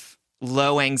place of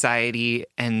low anxiety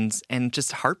and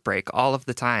just heartbreak all of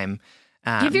the time.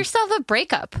 Give yourself a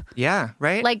breakup. Yeah,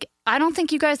 right? Like, I don't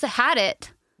think you guys had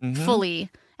it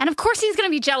fully. And of course he's going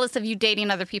to be jealous of you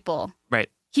dating other people. Right.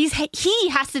 He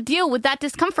has to deal with that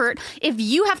discomfort if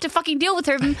you have to fucking deal with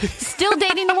him still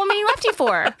dating the woman he left you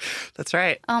for. That's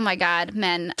right. Oh my God,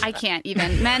 men, I can't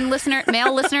even. Male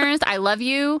listeners, I love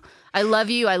you. I love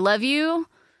you. I love you.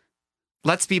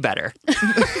 Let's be better.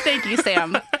 Thank you,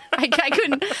 Sam.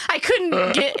 I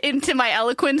couldn't get into my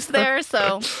eloquence there,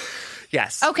 so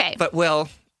Yes. Okay. But Will,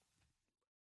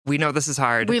 we know this is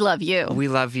hard. we love you. We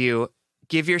love you.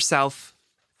 Give yourself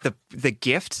the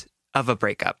gift of a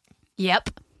breakup. Yep.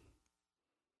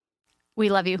 We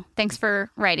love you. Thanks for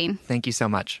writing. Thank you so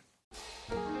much.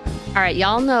 All right,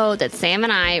 y'all know that Sam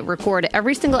and I record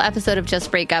every single episode of Just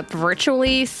Break Up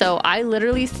virtually, so I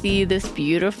literally see this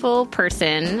beautiful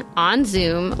person on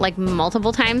Zoom like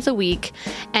multiple times a week,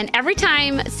 and every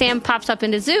time Sam pops up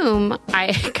into Zoom,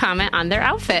 I comment on their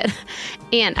outfit.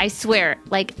 And I swear,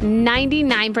 like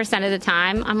 99% of the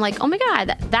time, I'm like, oh my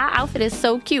God, that outfit is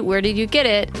so cute. Where did you get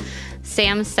it?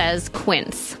 Sam says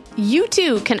Quince. You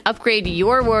too can upgrade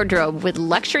your wardrobe with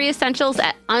luxury essentials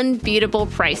at unbeatable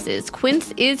prices.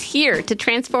 Quince is here to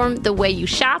transform the way you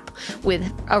shop with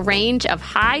a range of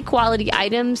high quality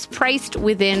items priced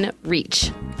within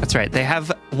reach. That's right. They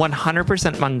have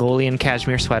 100% Mongolian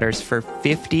cashmere sweaters for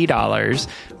 $50,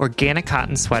 organic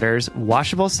cotton sweaters,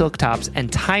 washable silk tops,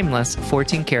 and timeless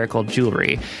 14-karat gold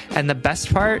jewelry. And the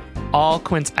best part, all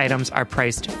Quince items are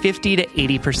priced 50 to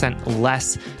 80%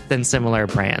 less than similar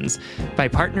brands. By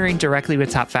partnering directly with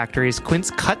top factories,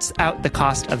 Quince cuts out the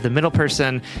cost of the middle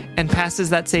person and passes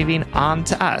that saving on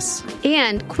to us.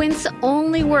 And Quince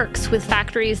only works with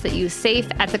factories that use safe,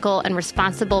 ethical, and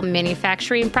responsible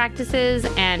manufacturing practices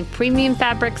and premium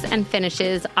fabrics and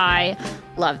finishes. I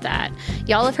love that.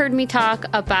 Y'all have heard me talk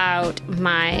about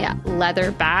my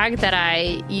leather bag that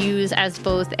I use as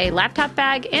both a laptop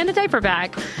bag and a diaper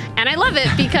bag. And I love it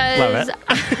because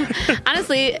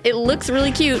honestly, it looks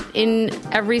really cute in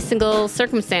every single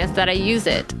circumstance that I use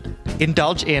it.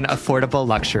 Indulge in affordable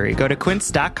luxury. Go to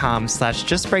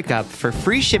quince.com/justbreakup for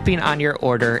free shipping on your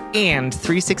order and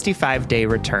 365-day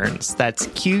returns. That's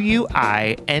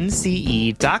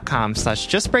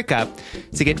QUINCE.com/justbreakup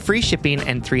to get free shipping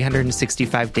and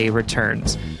 365-day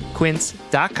returns.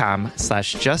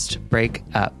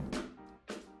 Quince.com/justbreakup.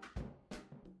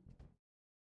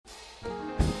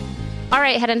 All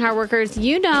right, Head and Heart workers,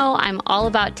 you know I'm all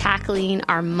about tackling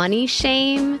our money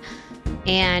shame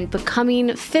and becoming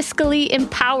fiscally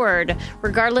empowered,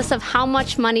 regardless of how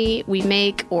much money we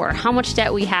make or how much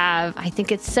debt we have. I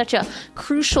think it's such a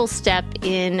crucial step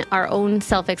in our own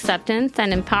self-acceptance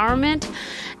and empowerment.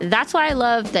 That's why I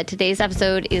love that today's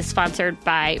episode is sponsored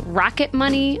by Rocket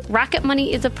Money. Rocket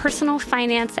Money is a personal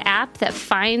finance app that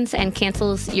finds and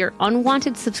cancels your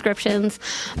unwanted subscriptions,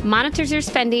 monitors your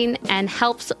spending, and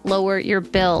helps lower your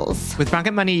bills. With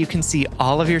Rocket Money, you can see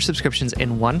all of your subscriptions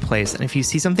in one place, and if you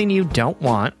see something you don't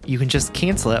want, you can just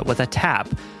cancel it with a tap.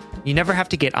 You never have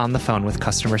to get on the phone with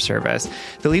customer service.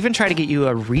 They'll even try to get you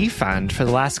a refund for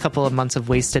the last couple of months of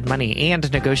wasted money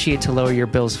and negotiate to lower your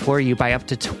bills for you by up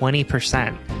to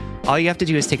 20%. All you have to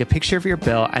do is take a picture of your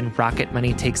bill, and Rocket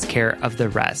Money takes care of the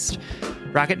rest.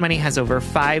 Rocket Money has over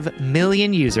 5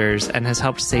 million users and has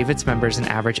helped save its members an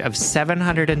average of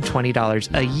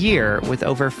 $720 a year with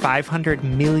over $500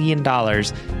 million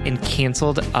in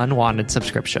canceled unwanted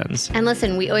subscriptions. And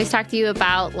listen, we always talk to you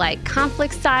about like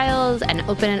conflict styles and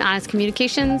open and honest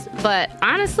communications, but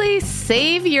honestly,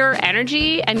 save your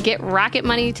energy and get Rocket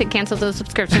Money to cancel those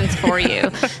subscriptions for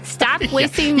you. Stop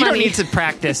wasting You money. don't need to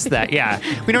practice that. Yeah.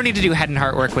 We don't need to do head and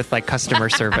heart work with like customer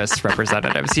service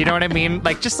representatives. You know what I mean?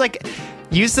 Like, just like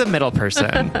use the middle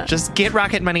person. Just get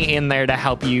Rocket Money in there to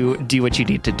help you do what you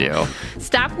need to do.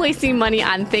 Stop wasting money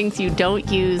on things you don't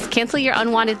use. Cancel your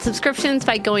unwanted subscriptions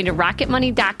by going to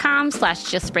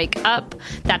rocketmoney.com/justbreakup.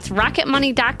 That's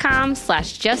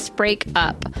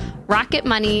rocketmoney.com/justbreakup.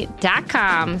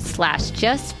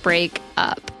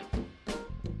 rocketmoney.com/justbreakup.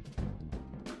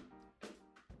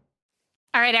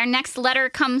 All right, our next letter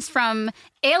comes from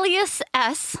Alias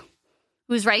S,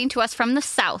 who's writing to us from the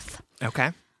South.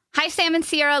 Okay. Hi, Sam and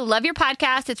Sierra. Love your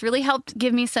podcast. It's really helped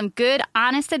give me some good,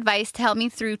 honest advice to help me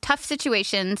through tough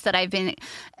situations that I've been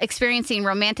experiencing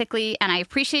romantically, and I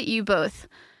appreciate you both.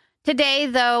 Today,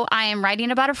 though, I am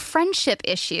writing about a friendship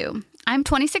issue. I'm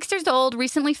 26 years old,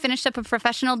 recently finished up a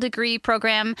professional degree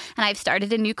program, and I've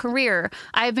started a new career.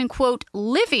 I have been, quote,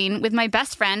 living with my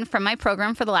best friend from my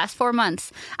program for the last 4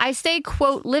 months. I say,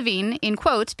 quote, living, in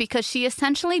quotes, because she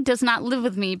essentially does not live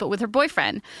with me, but with her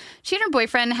boyfriend. She and her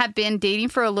boyfriend have been dating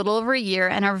for a little over a year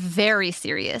and are very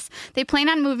serious. They plan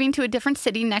on moving to a different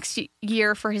city next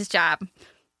year for his job.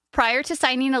 Prior to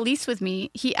signing a lease with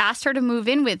me, he asked her to move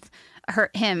in with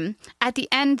him. At the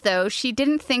end, though, she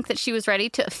didn't think that she was ready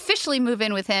to officially move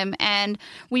in with him, and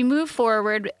we moved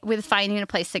forward with finding a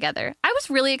place together. I was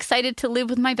really excited to live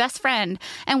with my best friend,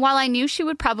 and while I knew she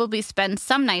would probably spend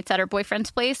some nights at her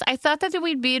boyfriend's place, I thought that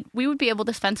we would be able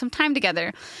to spend some time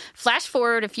together. Flash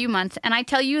forward a few months, and I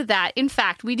tell you that, in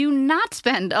fact, we do not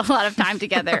spend a lot of time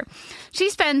together. She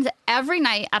spends every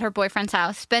night at her boyfriend's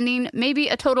house, spending maybe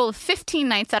a total of 15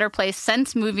 nights at her place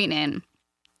since moving in.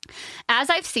 As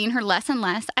I've seen her less and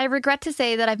less, I regret to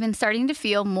say that I've been starting to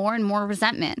feel more and more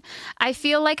resentment. I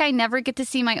feel like I never get to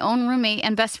see my own roommate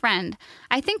and best friend.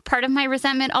 I think part of my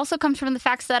resentment also comes from the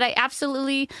fact that I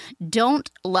absolutely don't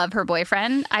love her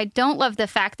boyfriend. I don't love the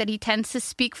fact that he tends to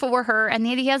speak for her and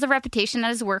that he has a reputation at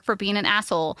his work for being an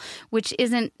asshole, which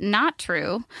isn't not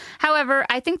true. However,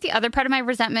 I think the other part of my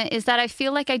resentment is that I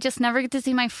feel like I just never get to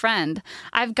see my friend.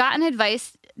 I've gotten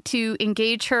advice to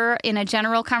engage her in a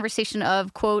general conversation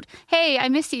of, quote, hey, I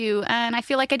miss you, and I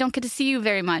feel like I don't get to see you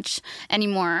very much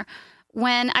anymore.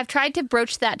 When I've tried to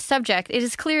broach that subject, it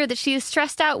is clear that she is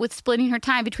stressed out with splitting her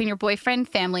time between her boyfriend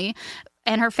family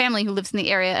and her family who lives in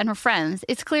the area and her friends.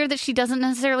 It's clear that she doesn't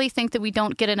necessarily think that we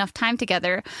don't get enough time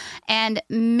together, and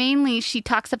mainly she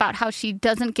talks about how she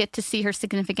doesn't get to see her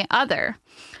significant other.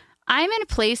 I'm in a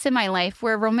place in my life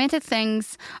where romantic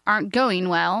things aren't going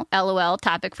well, LOL,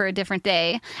 topic for a different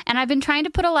day, and I've been trying to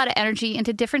put a lot of energy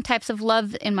into different types of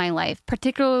love in my life,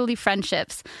 particularly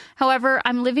friendships. However,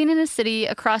 I'm living in a city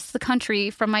across the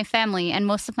country from my family and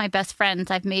most of my best friends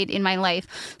I've made in my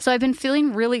life, so I've been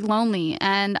feeling really lonely,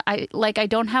 and I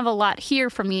don't have a lot here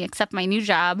for me except my new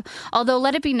job, although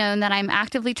let it be known that I'm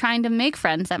actively trying to make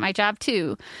friends at my job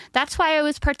too. That's why I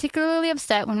was particularly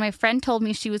upset when my friend told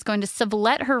me she was going to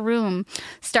sublet her room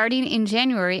starting in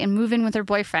January and move in with her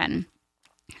boyfriend.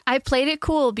 I played it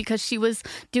cool because she was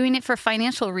doing it for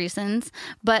financial reasons,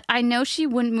 but I know she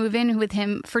wouldn't move in with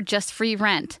him for just free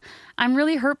rent. I'm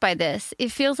really hurt by this.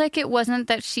 It feels like it wasn't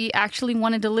that she actually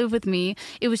wanted to live with me.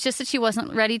 It was just that she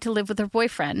wasn't ready to live with her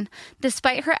boyfriend.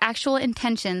 Despite her actual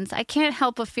intentions, I can't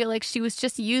help but feel like she was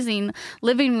just using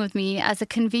living with me as a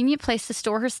convenient place to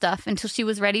store her stuff until she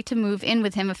was ready to move in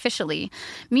with him officially.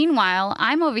 Meanwhile,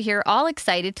 I'm over here all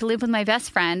excited to live with my best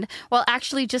friend while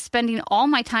actually just spending all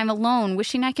my time alone,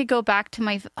 wishing I could go back to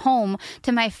my home,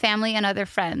 to my family and other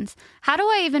friends. How do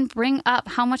I even bring up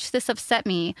how much this upset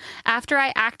me after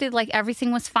I acted like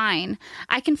everything was fine?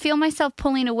 I can feel myself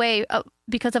pulling away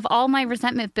because of all my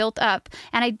resentment built up,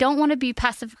 and I don't want to be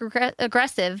passive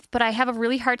aggressive, but I have a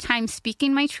really hard time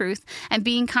speaking my truth and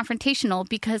being confrontational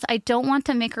because I don't want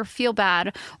to make her feel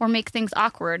bad or make things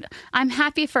awkward. I'm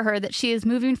happy for her that she is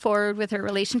moving forward with her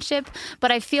relationship,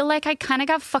 but I feel like I kind of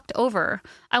got fucked over.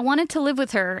 I wanted to live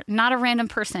with her, not a random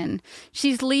person.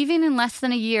 She's leaving in less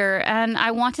than a year, and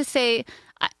I want to say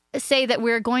that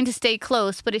we're going to stay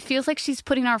close, but it feels like she's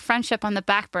putting our friendship on the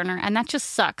back burner, and that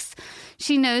just sucks.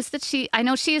 She knows that I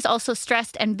know she is also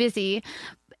stressed and busy,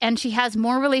 and she has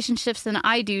more relationships than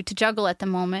I do to juggle at the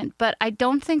moment, but I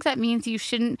don't think that means you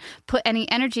shouldn't put any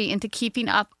energy into keeping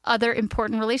up other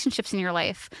important relationships in your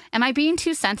life. Am I being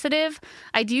too sensitive?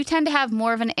 I do tend to have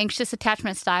more of an anxious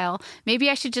attachment style. Maybe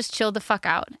I should just chill the fuck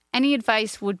out. Any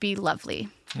advice would be lovely.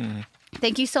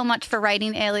 Thank you so much for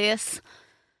writing, Alias.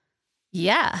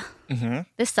 Yeah,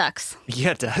 This sucks.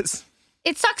 Yeah, it does.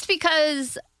 It sucks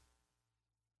because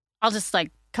I'll just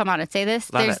come on and say this.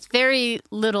 There's very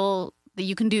little that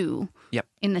you can do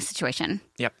in this situation.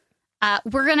 Yep.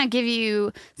 We're going to give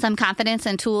you some confidence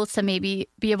and tools to maybe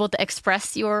be able to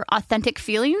express your authentic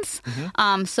feelings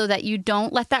so that you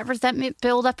don't let that resentment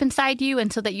build up inside you,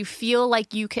 and so that you feel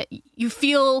like you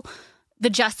feel the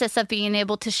justice of being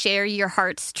able to share your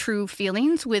heart's true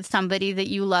feelings with somebody that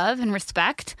you love and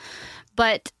respect.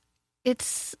 But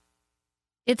it's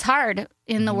hard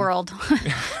in the world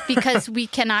because we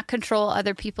cannot control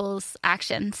other people's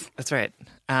actions. That's right.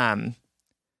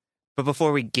 But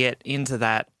before we get into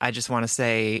that, I just want to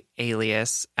say,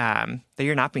 Alias, that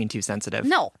you're not being too sensitive.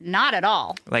 No, not at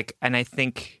all. And I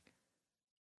think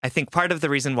part of the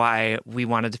reason why we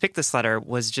wanted to pick this letter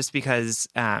was just because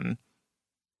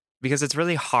it's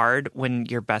really hard when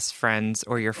your best friends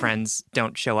or your friends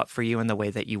don't show up for you in the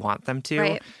way that you want them to.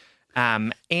 Right.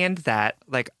 And that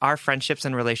our friendships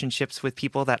and relationships with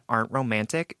people that aren't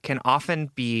romantic can often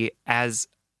be as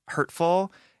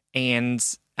hurtful and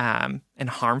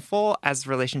harmful as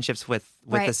relationships with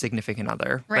Right. a significant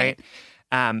other. Right.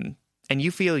 And you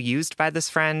feel used by this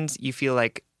friend. You feel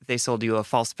like they sold you a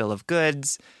false bill of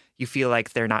goods. You feel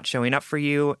like they're not showing up for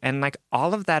you. And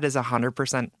all of that is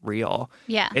 100% real.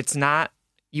 Yeah.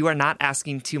 You are not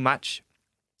asking too much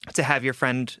to have your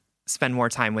friend spend more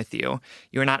time with you.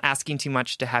 You are not asking too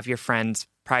much to have your friends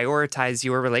prioritize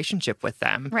your relationship with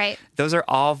them. Right. Those are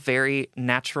all very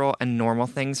natural and normal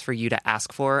things for you to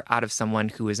ask for out of someone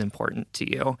who is important to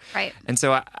you. Right. And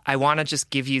so I want to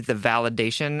just give you the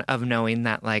validation of knowing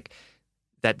that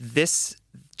that this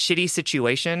shitty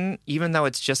situation, even though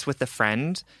it's just with a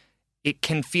friend, it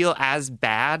can feel as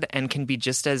bad and can be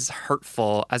just as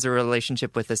hurtful as a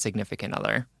relationship with a significant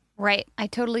other. Right. I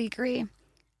totally agree.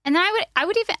 And then I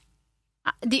would even,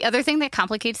 the other thing that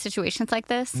complicates situations like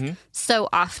this so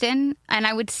often, and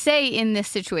I would say in this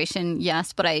situation,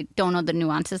 yes, but I don't know the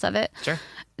nuances of it. Sure.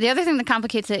 The other thing that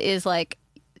complicates it is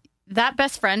that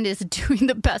best friend is doing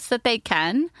the best that they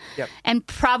can. Yep. And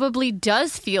probably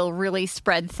does feel really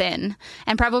spread thin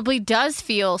and probably does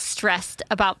feel stressed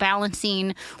about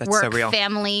balancing That's work, so real.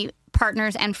 family,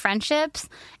 partners, and friendships.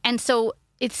 And so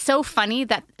it's so funny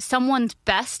that someone's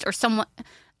best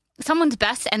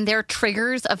and their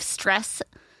triggers of stress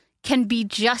can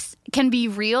be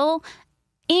real,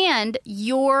 and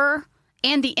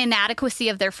the inadequacy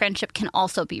of their friendship can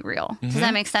also be real. Does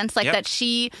that make sense? Yep.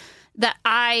 That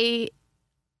I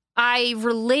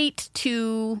relate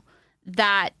to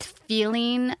that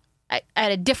feeling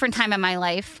at a different time in my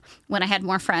life when I had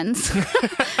more friends.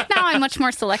 Now I'm much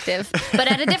more selective. But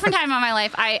at a different time in my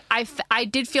life, I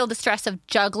did feel the stress of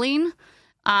juggling.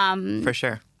 For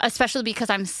sure. Especially because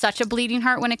I'm such a bleeding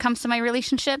heart when it comes to my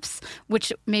relationships,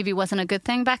 which maybe wasn't a good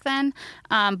thing back then.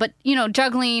 But,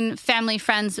 juggling family,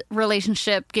 friends,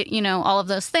 relationship, all of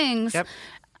those things. Yep.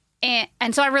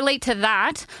 And so I relate to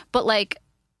that. But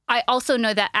I also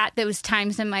know that at those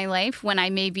times in my life when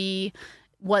I maybe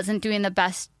wasn't doing the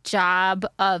best job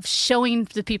of showing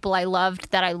the people I loved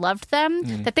that I loved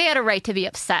them, that they had a right to be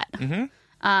upset.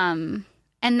 And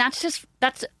that's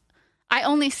I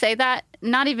only say that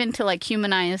not even to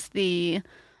humanize the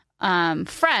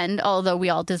friend, although we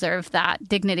all deserve that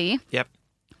dignity. Yep.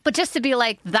 But just to be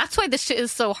that's why this shit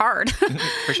is so hard.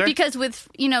 For sure. Because with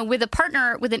a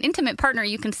partner, with an intimate partner,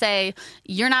 you can say,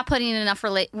 you're not putting enough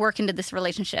work into this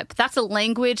relationship. That's a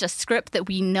language, a script that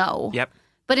we know. Yep.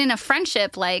 But in a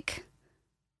friendship,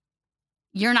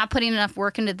 you're not putting enough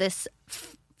work into this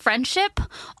friendship,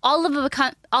 all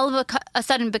of a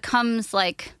sudden becomes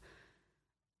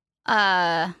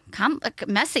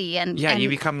messy and you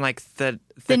become the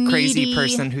the crazy needy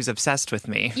person who's obsessed with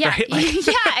me. yeah Right?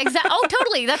 yeah exactly. Oh,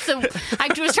 totally. I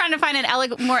was trying to find an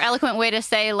more eloquent way to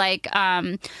say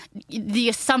the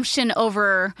assumption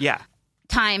over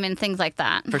time and things like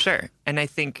that. For sure. And I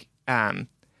think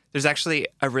there's actually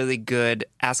a really good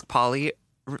Ask Polly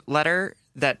letter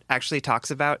that actually talks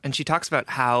about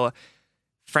how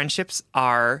friendships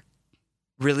are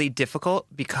really difficult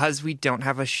because we don't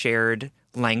have a shared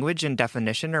language and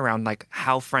definition around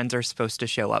how friends are supposed to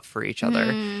show up for each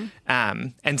other.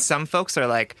 And some folks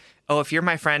are oh, if you're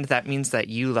my friend, that means that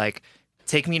you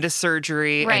take me to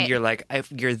surgery Right.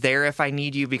 and you're there if I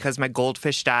need you because my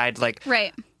goldfish died.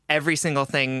 Right. Every single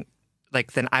thing,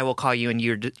 then I will call you and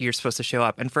you're supposed to show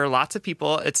up. And for lots of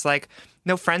people, it's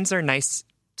no, friends are nice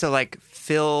to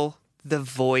fill the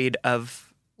void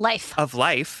of Life.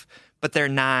 but they're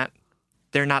not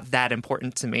that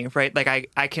important to me, right?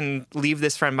 I can leave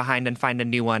this friend behind and find a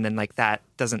new one, and that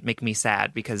doesn't make me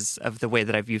sad because of the way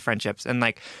that I view friendships.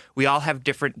 And we all have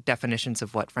different definitions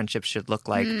of what friendships should look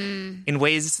like in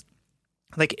ways,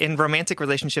 in romantic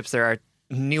relationships, there are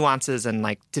nuances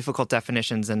and difficult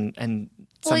definitions and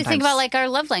Well, you think about our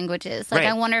love languages. Right.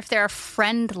 I wonder if there are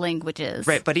friend languages.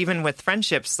 Right, but even with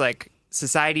friendships,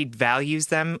 society values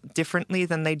them differently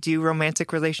than they do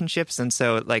romantic relationships, and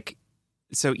so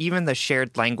so even the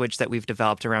shared language that we've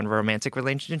developed around romantic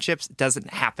relationships doesn't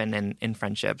happen in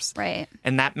friendships. Right.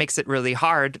 And that makes it really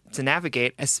hard to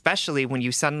navigate, especially when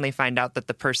you suddenly find out that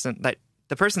the person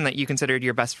that you considered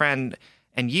your best friend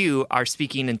and you are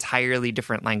speaking entirely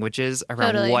different languages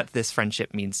around Totally. what this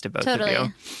friendship means to both Totally. of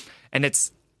you. And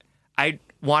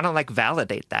want to like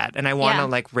validate that. And I want to Yeah.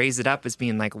 like raise it up as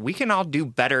being like, we can all do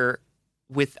better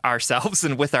with ourselves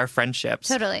and with our friendships.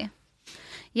 Totally.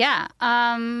 Yeah.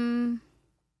 I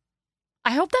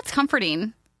hope that's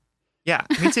comforting. Yeah,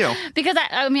 me too. Because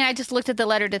I mean, I just looked at the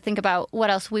letter to think about what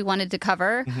else we wanted to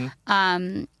cover.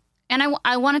 And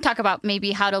I want to talk about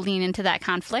maybe how to lean into that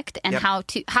conflict and Yep.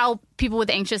 how people with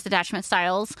anxious attachment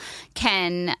styles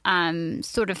can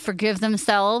sort of forgive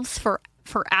themselves for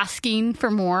asking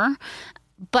for more.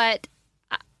 But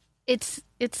it's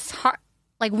hard.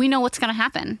 Like, we know what's going to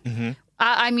happen.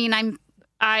 I mean,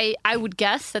 I would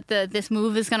guess that this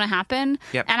move is going to happen.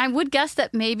 Yep. And I would guess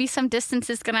that maybe some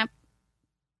distance is going to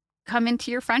come into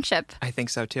your friendship I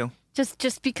think so too.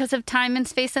 just because of time and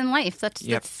space in life. That's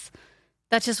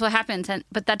just what happens.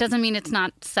 But that doesn't mean it's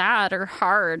not sad or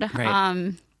hard.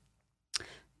 Right.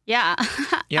 Yeah.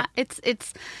 Yep.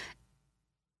 It's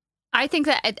I think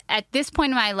that at this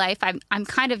point in my life, I'm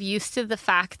kind of used to the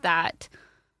fact that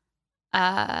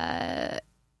my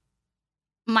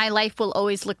life will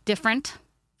always look different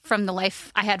from the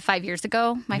life I had 5 years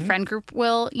ago. My friend group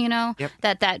will, Yep.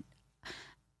 that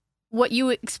what you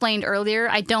explained earlier,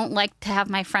 I don't like to have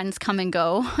my friends come and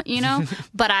go,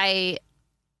 but I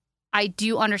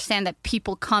do understand that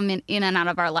people come in and out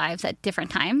of our lives at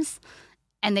different times,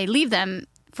 and they leave them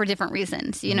for different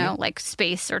reasons, like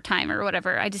space or time or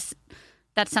whatever.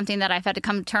 That's something that I've had to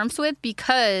come to terms with,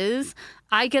 because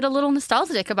I get a little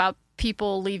nostalgic about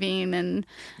people leaving and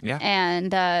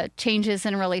changes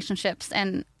in relationships,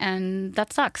 and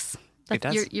that sucks. It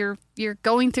does. You're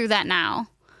going through that now.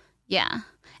 Yeah.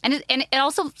 And it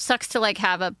also sucks to like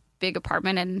have a big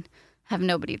apartment and have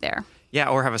nobody there. Yeah,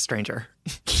 or have a stranger.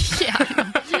 Yeah.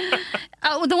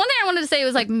 The one thing I wanted to say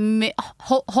was like,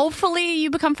 hopefully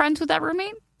you become friends with that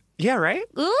roommate. Yeah, right?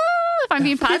 Ooh, if I'm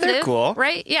being Hopefully they're positive, cool.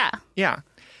 right? Yeah. Yeah.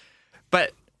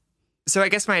 But so I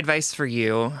guess my advice for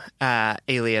you,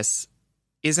 Alias,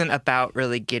 isn't about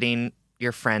really getting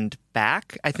your friend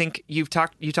back. I think you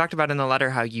talked about in the letter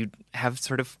how you have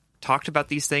sort of talked about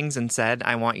these things and said,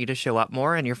 I want you to show up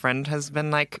more. And your friend has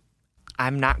been like,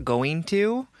 I'm not going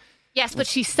to. Yes, but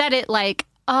she said it like,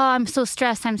 oh, I'm so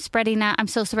stressed. I'm spreading out. I'm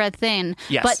so spread thin.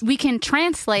 Yes. But we can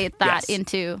translate that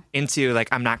into like,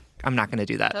 I'm not going to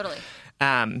do that. Totally.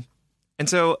 And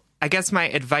so I guess my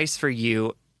advice for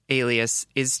you, Alias,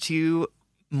 is to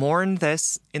mourn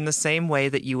this in the same way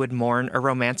that you would mourn a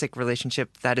romantic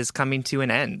relationship that is coming to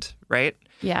an end, right?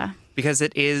 Yeah. Because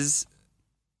it is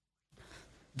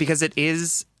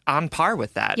on par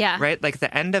with that, Yeah. right? Like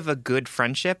the end of a good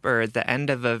friendship or the end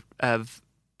of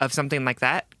something like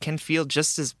that can feel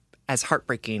just as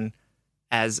heartbreaking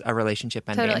as a relationship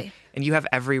ending. Totally. And you have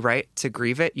every right to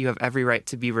grieve it. You have every right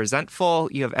to be resentful.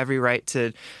 You have every right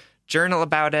to journal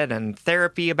about it and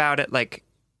therapy about it. Like,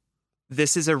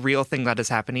 this is a real thing that is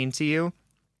happening to you.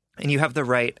 And you have the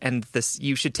right, and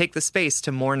you should take the space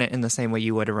to mourn it in the same way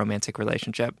you would a romantic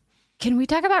relationship. Can we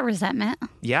talk about resentment?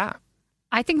 Yeah.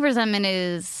 I think resentment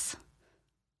is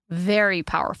very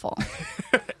powerful.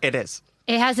 It is.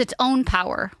 It has its own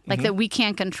power, like that we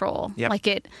can't control. Yep.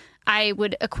 Like I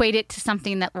would equate it to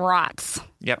something that rots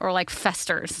Yep. or like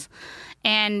festers.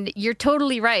 And you're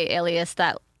totally right, Alias,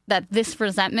 that this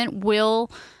resentment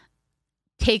will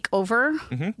take over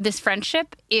this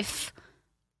friendship if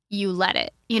you let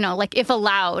it, like if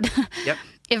allowed. Yep.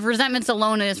 If resentment's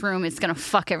alone in his room, it's going to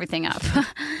fuck everything up.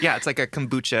 Yeah, it's like a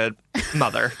kombucha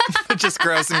mother. It just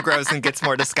grows and grows and gets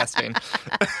more disgusting.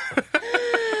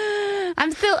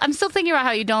 I'm still thinking about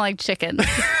how you don't like chickens.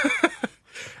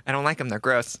 I don't like them. They're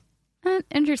gross.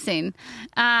 Interesting.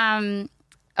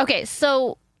 Okay,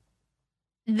 so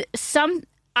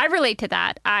I relate to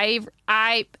that. I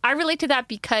relate to that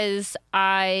because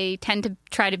I tend to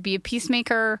try to be a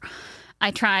peacemaker.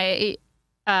 I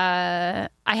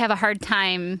have a hard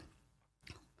time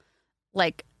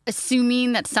like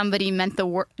assuming that somebody meant the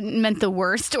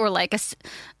worst, or like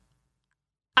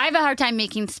I have a hard time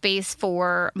making space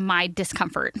for my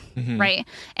discomfort, right?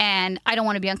 And I don't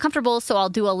want to be uncomfortable, so I'll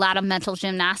do a lot of mental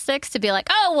gymnastics to be like,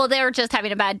 oh, well, they were just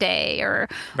having a bad day, or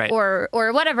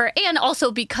whatever. And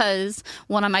also because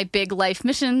one of my big life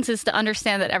missions is to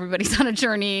understand that everybody's on a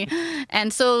journey.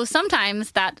 And so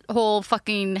sometimes that whole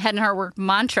fucking head and heart work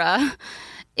mantra,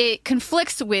 it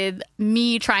conflicts with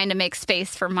me trying to make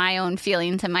space for my own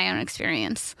feelings and my own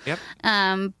experience. Yep.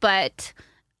 But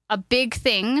a big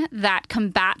thing that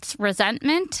combats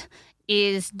resentment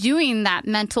is doing that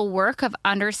mental work of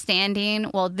understanding,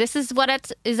 well, this is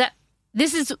what's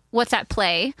at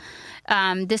play.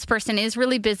 This person is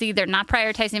really busy. They're not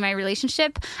prioritizing my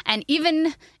relationship. And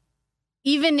even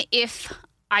if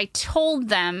I told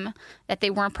them that they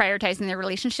weren't prioritizing their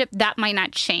relationship, that might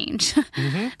not change.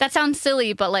 That sounds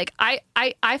silly, but like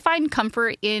I find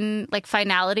comfort in like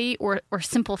finality or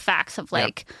simple facts of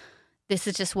like, this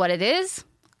is just what it is.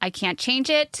 I can't change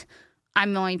it.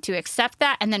 I'm going to accept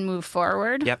that and then move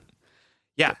forward. Yep.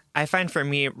 Yeah. I find for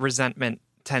me, resentment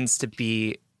tends to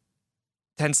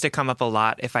come up a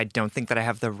lot if I don't think that I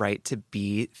have the right to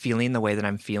be feeling the way that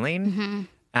I'm feeling.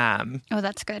 Oh,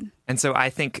 that's good. And so I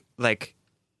think like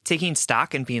taking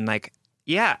stock and being like,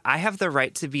 yeah, I have the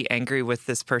right to be angry with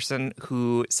this person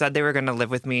who said they were going to live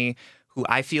with me, who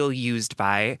I feel used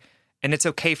by. And it's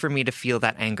okay for me to feel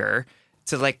that anger,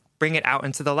 to like bring it out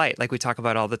into the light. Like we talk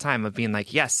about all the time of being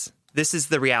like, yes, this is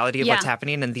the reality of what's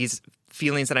happening. And these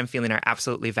feelings that I'm feeling are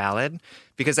absolutely valid,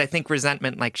 because I think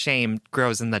resentment, like shame,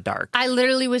 grows in the dark. I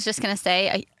literally was just going to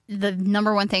say the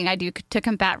number one thing I do to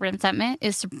combat resentment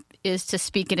is to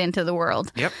speak it into the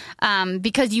world. Yep.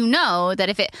 Because you know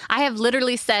that I have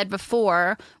literally said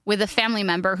before with a family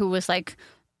member who was like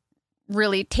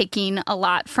really taking a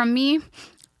lot from me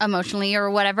emotionally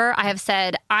or whatever, I have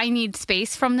said, I need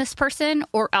space from this person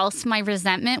or else my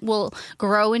resentment will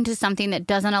grow into something that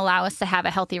doesn't allow us to have a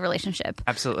healthy relationship.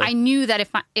 Absolutely. I knew that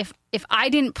if I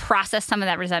didn't process some of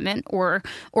that resentment or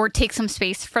take some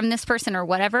space from this person or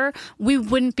whatever, we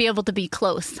wouldn't be able to be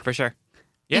close. For sure.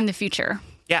 Yeah. In the future.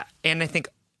 Yeah. And I think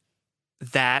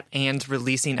that and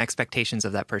releasing expectations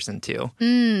of that person too.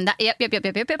 Yep.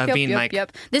 Being like,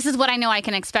 This is what I know I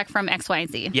can expect from X, Y,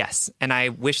 and Z. Yes. And I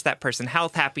wish that person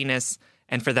health, happiness,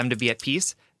 and for them to be at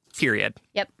peace, period.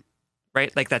 Yep.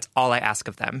 Right? Like that's all I ask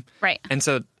of them. Right. And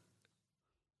so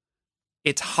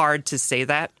it's hard to say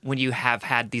that when you have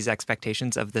had these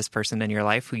expectations of this person in your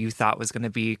life who you thought was going to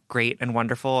be great and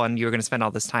wonderful and you were going to spend all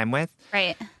this time with.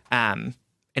 Right. And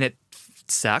it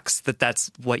sucks that that's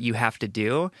what you have to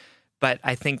do. But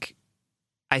I think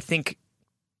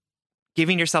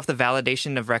giving yourself the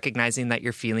validation of recognizing that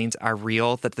your feelings are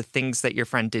real, that the things that your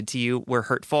friend did to you were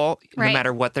hurtful, no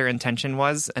matter what their intention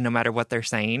was and no matter what they're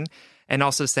saying, and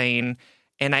also saying,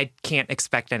 and I can't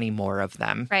expect any more of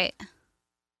them. Right.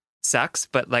 Sucks,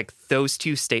 but like those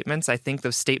two statements, I think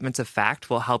those statements of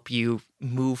fact will help you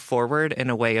move forward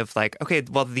in a way of like, okay,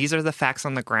 well, these are the facts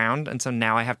on the ground, and so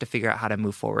now I have to figure out how to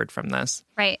move forward from this.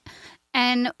 Right.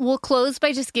 And we'll close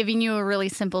by just giving you a really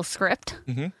simple script.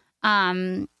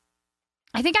 I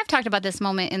think I've talked about this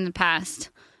moment in the past.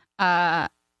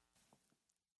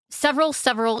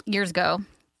 Several years ago,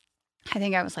 I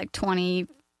think I was like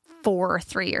 24,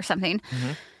 3 or something.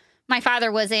 My father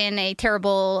was in a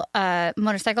terrible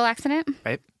motorcycle accident.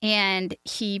 Right. And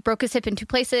he broke his hip in 2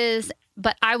 places.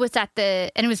 But I was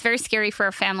and it was very scary for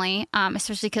our family,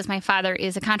 especially because my father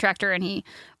is a contractor and he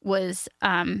was,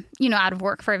 out of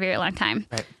work for a very long time.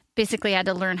 Right. Basically, I had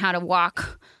to learn how to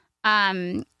walk.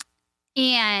 But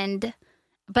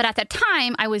at that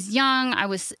time, I was young. I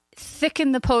was thick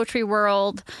in the poetry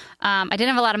world. I didn't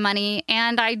have a lot of money,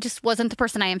 and I just wasn't the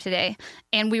person I am today.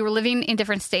 And we were living in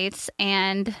different states,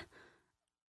 and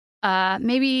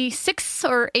maybe 6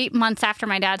 or 8 months after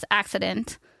my dad's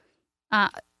accident,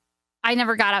 I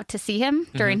never got out to see him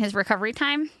during his recovery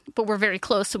time, but we're very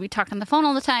close, so we talked on the phone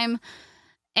all the time.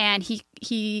 And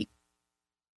he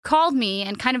called me,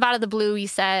 and kind of out of the blue, he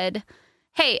said,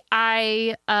 "Hey,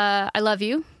 I love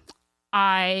you.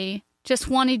 I just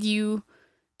wanted you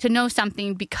to know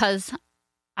something because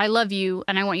I love you,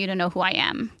 and I want you to know who I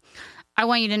am. I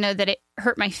want you to know that it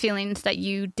hurt my feelings that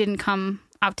you didn't come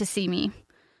out to see me.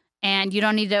 And you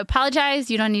don't need to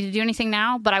apologize. You don't need to do anything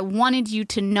now. But I wanted you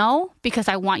to know because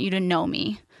I want you to know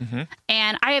me."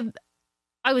 And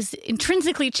I was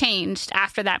intrinsically changed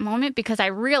after that moment because I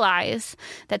realized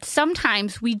that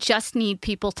sometimes we just need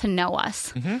people to know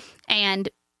us. And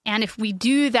if we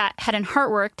do that head and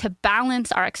heart work to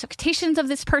balance our expectations of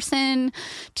this person,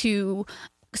 to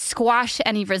squash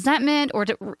any resentment, or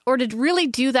to really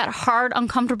do that hard,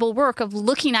 uncomfortable work of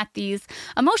looking at these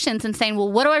emotions and saying,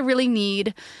 well, what do I really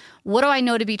need? What do I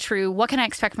know to be true? What can I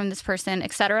expect from this person,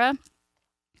 etc.?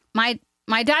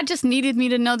 My dad just needed me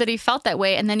to know that he felt that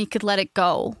way, and then he could let it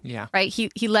go. Yeah. Right?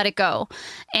 He let it go.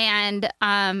 And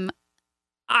I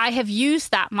have used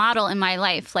that model in my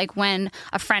life. Like when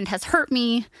a friend has hurt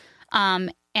me,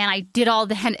 and I did all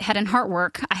the head and heart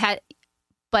work,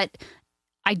 but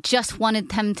I just wanted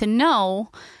them to know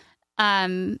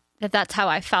that that's how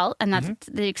I felt, and that's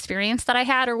the experience that I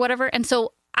had or whatever. And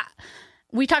so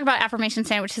we talk about affirmation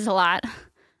sandwiches a lot.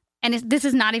 And this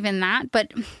is not even that,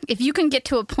 but if you can get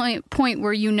to a point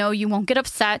where you know you won't get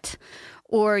upset,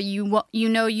 or you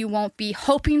know you won't be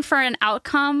hoping for an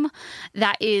outcome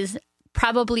that is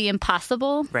probably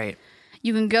impossible, right?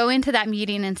 You can go into that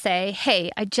meeting and say, hey,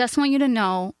 I just want you to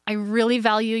know I really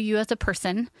value you as a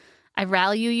person. I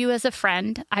value you as a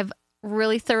friend. I've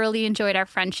really thoroughly enjoyed our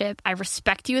friendship. I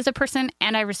respect you as a person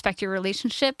and I respect your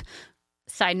relationship.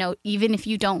 Side note, even if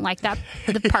you don't like the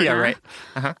partner. Yeah, right.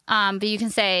 Uh-huh. But you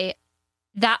can say,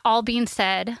 that all being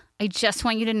said, I just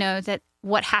want you to know that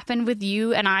what happened with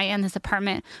you and I in this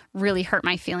apartment really hurt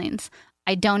my feelings.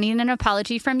 I don't need an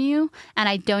apology from you, and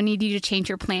I don't need you to change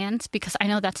your plans because I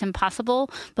know that's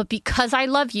impossible. But because I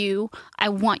love you, I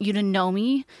want you to know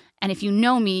me. And if you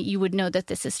know me, you would know that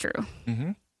this is true.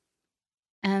 Mm-hmm.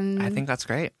 And I think that's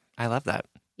great. I love that.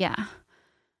 Yeah.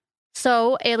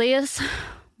 So, Alias,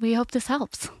 we hope this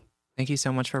helps. Thank you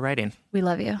so much for writing. We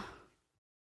love you.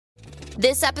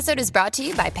 This episode is brought to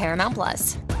you by Paramount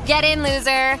Plus. Get in,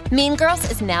 loser! Mean Girls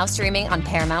is now streaming on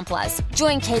Paramount Plus.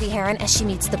 Join Katie Heron as she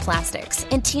meets the plastics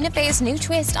in Tina Fey's new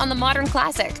twist on the modern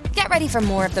classic. Get ready for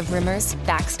more of the rumors,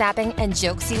 backstabbing, and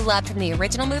jokes you loved from the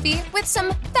original movie with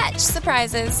some fetch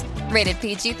surprises. Rated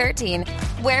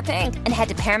PG-13. Wear pink and head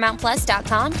to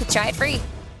ParamountPlus.com to try it free.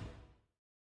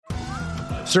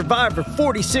 Survivor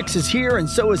 46 is here, and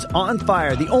so is On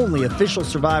Fire, the only official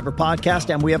Survivor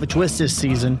podcast, and we have a twist this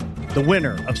season. The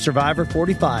winner of Survivor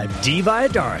 45, Dee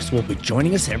Valladares, will be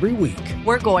joining us every week.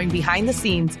 We're going behind the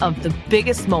scenes of the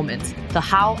biggest moments, the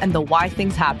how and the why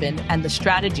things happen, and the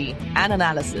strategy and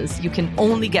analysis you can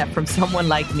only get from someone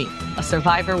like me, a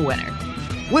Survivor winner.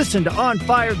 Listen to On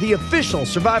Fire, the official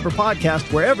Survivor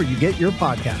podcast, wherever you get your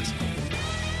podcast.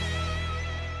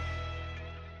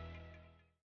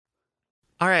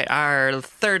 All right, our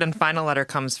third and final letter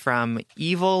comes from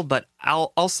Evil, but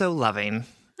also Loving,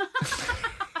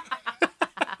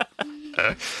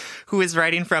 who is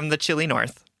writing from the chilly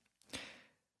north.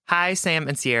 Hi, Sam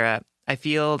and Sierra. I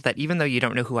feel that even though you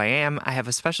don't know who I am, I have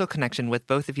a special connection with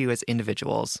both of you as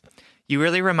individuals. You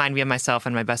really remind me of myself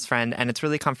and my best friend, and it's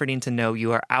really comforting to know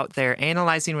you are out there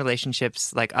analyzing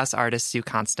relationships like us artists do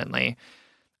constantly.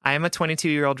 I am a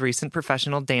 22-year-old recent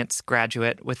professional dance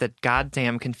graduate with a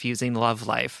goddamn confusing love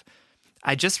life.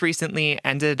 I just recently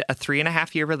ended a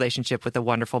 3.5-year relationship with a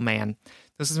wonderful man.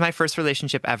 This is my first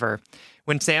relationship ever.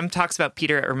 When Sam talks about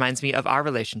Peter, it reminds me of our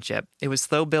relationship. It was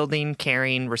slow building,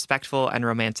 caring, respectful, and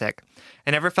romantic. I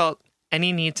never felt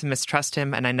any need to mistrust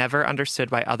him, and I never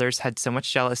understood why others had so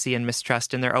much jealousy and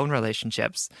mistrust in their own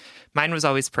relationships. Mine was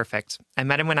always perfect. I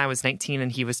met him when I was 19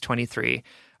 and he was 23.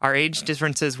 Our age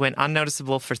differences went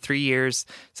unnoticeable for 3 years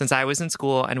since I was in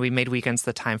school, and we made weekends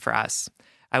the time for us.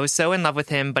 I was so in love with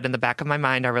him, but in the back of my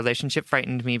mind, our relationship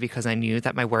frightened me because I knew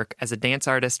that my work as a dance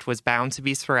artist was bound to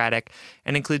be sporadic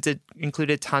and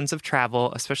included tons of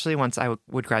travel, especially once I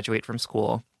would graduate from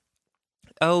school.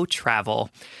 Oh,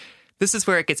 travel. This is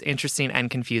where it gets interesting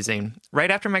and confusing. Right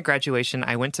after my graduation,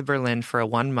 I went to Berlin for a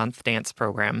 1-month dance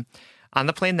program. On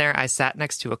the plane there, I sat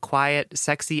next to a quiet,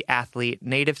 sexy athlete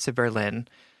native to Berlin.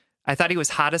 I thought he was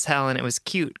hot as hell, and it was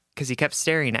cute because he kept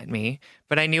staring at me,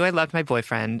 but I knew I loved my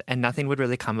boyfriend and nothing would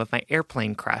really come of my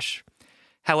airplane crush.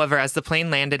 However, as the plane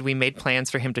landed, we made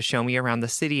plans for him to show me around the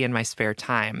city in my spare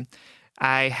time.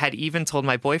 I had even told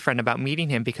my boyfriend about meeting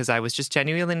him because I was just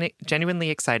genuinely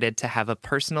excited to have a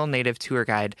personal native tour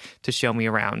guide to show me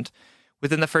around.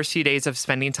 Within the first few days of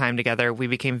spending time together, we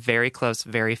became very close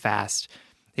very fast.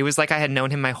 It was like I had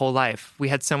known him my whole life. We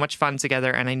had so much fun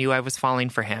together, and I knew I was falling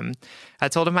for him. I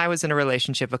told him I was in a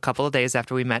relationship a couple of days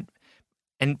after we met,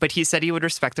 but he said he would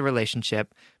respect the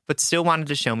relationship, but still wanted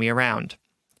to show me around.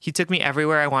 He took me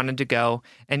everywhere I wanted to go,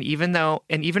 and even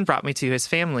brought me to his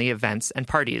family events and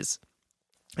parties.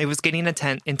 It was getting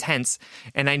intense,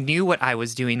 and I knew what I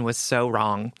was doing was so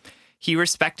wrong. He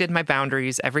respected my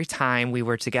boundaries every time we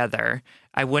were together.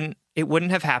 It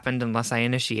wouldn't have happened unless I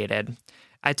initiated.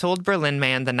 I told Berlin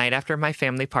Man the night after my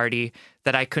family party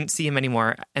that I couldn't see him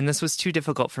anymore, and this was too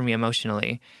difficult for me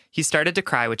emotionally. He started to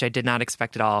cry, which I did not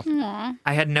expect at all. Aww.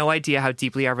 I had no idea how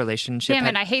deeply our relationship Damn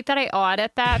it, I hate that I awed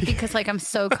at that because I'm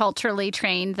so culturally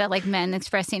trained that men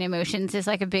expressing emotions is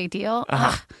a big deal.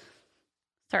 Uh-huh.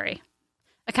 Sorry.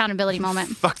 Accountability moment.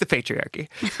 Fuck the patriarchy.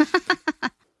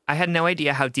 I had no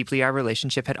idea how deeply our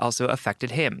relationship had also affected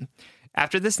him.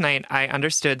 After this night, I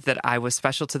understood that I was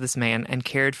special to this man and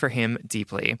cared for him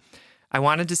deeply. I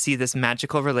wanted to see this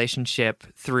magical relationship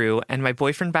through, and my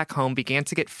boyfriend back home began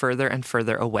to get further and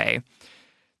further away.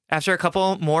 After a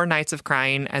couple more nights of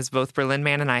crying, as both Berlin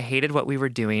Man and I hated what we were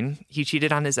doing, he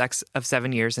cheated on his ex of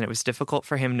 7 years, and it was difficult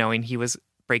for him knowing he was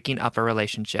breaking up a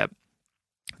relationship.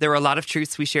 There were a lot of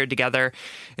truths we shared together,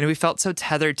 and we felt so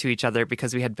tethered to each other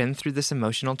because we had been through this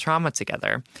emotional trauma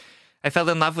together. I fell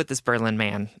in love with this Berlin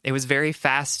Man. It was very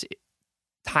fast,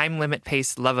 time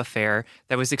limit-paced love affair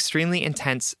that was extremely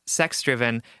intense,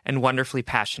 sex-driven, and wonderfully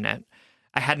passionate.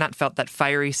 I had not felt that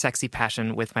fiery, sexy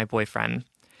passion with my boyfriend.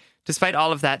 Despite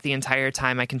all of that, the entire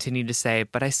time I continued to say,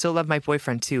 but I still love my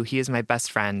boyfriend too. He is my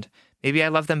best friend. Maybe I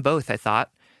love them both, I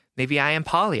thought. Maybe I am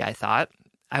poly, I thought.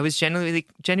 I was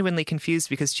genuinely confused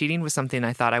because cheating was something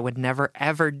I thought I would never,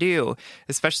 ever do,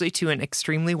 especially to an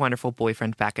extremely wonderful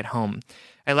boyfriend back at home.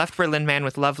 I left Berlin Man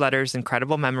with love letters,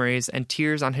 incredible memories, and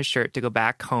tears on his shirt to go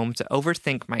back home to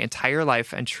overthink my entire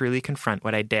life and truly confront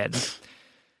what I did.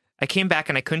 I came back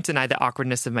and I couldn't deny the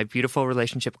awkwardness of my beautiful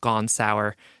relationship gone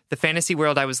sour. The fantasy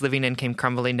world I was living in came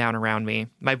crumbling down around me.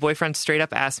 My boyfriend straight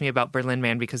up asked me about Berlin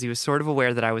Man because he was sort of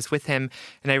aware that I was with him,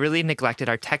 and I really neglected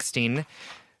our texting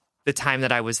the time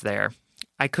that I was there.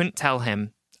 I couldn't tell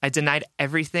him. I denied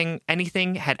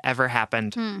anything had ever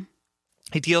happened.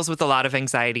 He deals with a lot of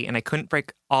anxiety, and I couldn't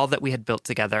break all that we had built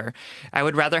together. I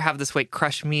would rather have this weight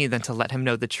crush me than to let him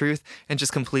know the truth and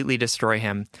just completely destroy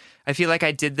him. I feel like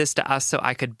I did this to us so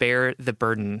I could bear the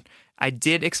burden. I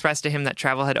did express to him that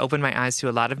travel had opened my eyes to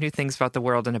a lot of new things about the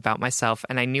world and about myself,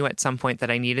 and I knew at some point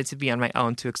that I needed to be on my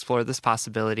own to explore this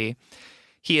possibility.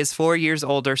 He is 4 years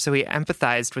older, so he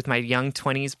empathized with my young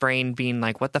 20s brain being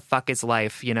like, what the fuck is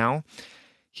life, you know?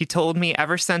 He told me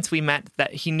ever since we met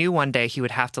that he knew one day he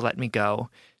would have to let me go.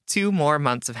 2 more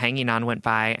months of hanging on went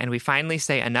by, and we finally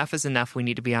say enough is enough, we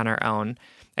need to be on our own.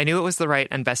 I knew it was the right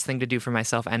and best thing to do for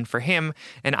myself and for him,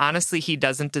 and honestly, he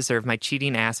doesn't deserve my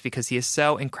cheating ass because he is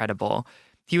so incredible.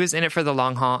 He was in it for the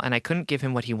long haul, and I couldn't give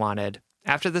him what he wanted.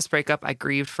 After this breakup, I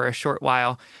grieved for a short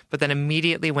while, but then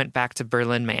immediately went back to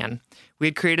Berlin Man. We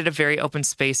had created a very open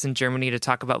space in Germany to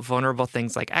talk about vulnerable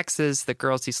things like exes, the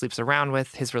girls he sleeps around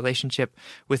with, his relationship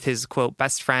with his, quote,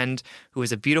 best friend, who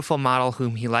is a beautiful model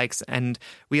whom he likes, and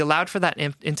we allowed for that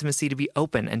intimacy to be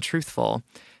open and truthful.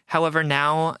 However,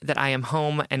 now that I am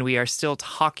home and we are still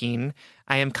talking,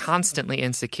 I am constantly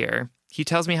insecure. He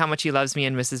tells me how much he loves me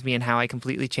and misses me and how I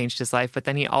completely changed his life, but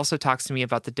then he also talks to me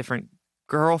about the different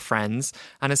girlfriends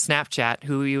on a Snapchat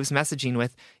who he was messaging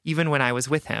with even when I was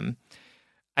with him.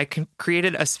 I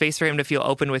created a space for him to feel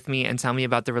open with me and tell me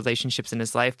about the relationships in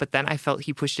his life, but then I felt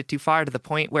he pushed it too far to the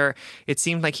point where it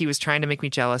seemed like he was trying to make me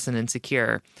jealous and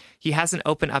insecure. He hasn't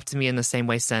opened up to me in the same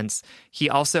way since. He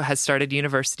also has started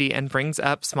university and brings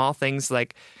up small things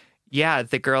like, yeah,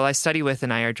 the girl I study with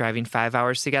and I are driving 5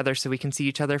 hours together so we can see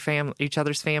each other's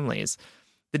families.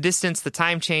 The distance, the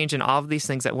time change, and all of these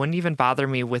things that wouldn't even bother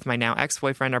me with my now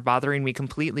ex-boyfriend are bothering me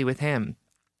completely with him.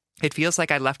 It feels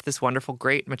like I left this wonderful,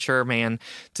 great, mature man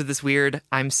to this weird,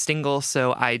 I'm single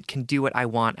so I can do what I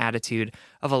want attitude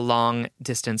of a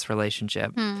long-distance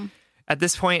relationship. At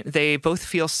this point, they both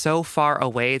feel so far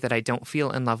away that I don't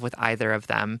feel in love with either of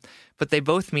them, but they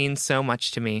both mean so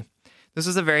much to me. This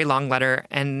was a very long letter,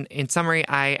 and in summary,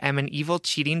 I am an evil,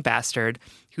 cheating bastard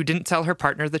who didn't tell her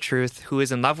partner the truth, who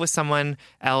is in love with someone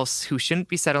else who shouldn't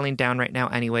be settling down right now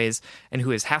anyways, and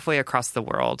who is halfway across the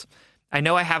world. I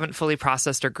know I haven't fully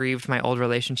processed or grieved my old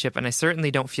relationship, and I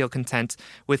certainly don't feel content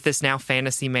with this now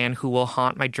fantasy man who will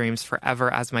haunt my dreams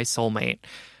forever as my soulmate.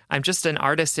 I'm just an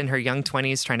artist in her young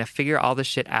 20s trying to figure all this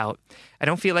shit out. I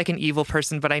don't feel like an evil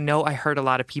person, but I know I hurt a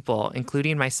lot of people,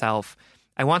 including myself.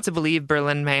 I want to believe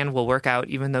Berlin Man will work out,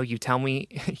 even though you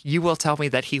will tell me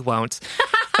that he won't.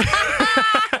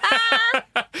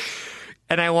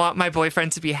 And I want my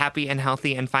boyfriend to be happy and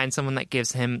healthy and find someone that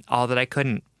gives him all that I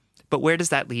couldn't. But where does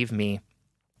that leave me?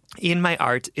 In my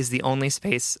art is the only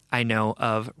space I know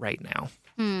of right now.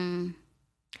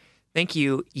 Thank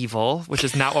you, evil, which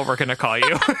is not what we're going to call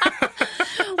you.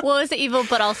 What was it, evil,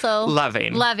 but also?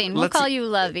 Loving. Loving. We'll call you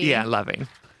loving. Yeah, loving.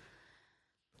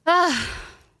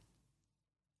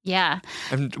 Yeah.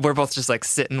 And we're both just like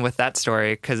sitting with that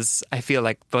story because I feel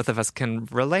like both of us can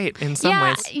relate in some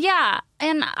ways. Yeah.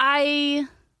 And I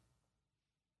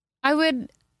would,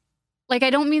 like,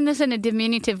 I don't mean this in a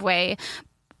diminutive way.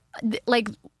 Like,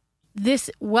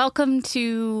 this welcome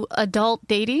to adult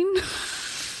dating.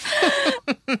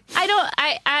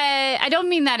 I don't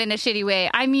mean that in a shitty way.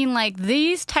 I mean, like,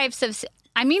 these types of,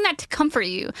 I mean that to comfort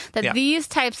you, that these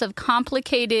types of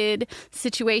complicated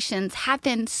situations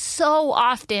happen so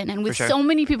often and with so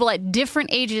many people at different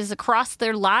ages across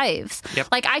their lives.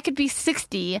 Like, I could be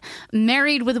 60,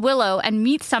 married with Willow, and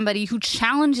meet somebody who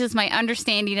challenges my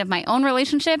understanding of my own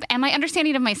relationship and my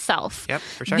understanding of myself.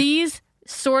 These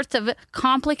sorts of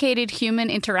complicated human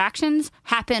interactions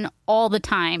happen all the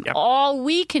time. All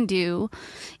we can do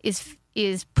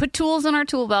is put tools in our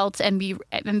tool belts and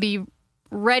be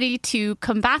ready to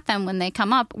combat them when they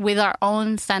come up with our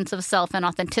own sense of self and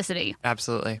authenticity.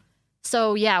 Absolutely.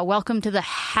 So, yeah, welcome to the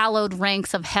hallowed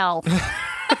ranks of hell.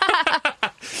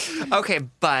 Okay,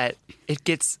 but it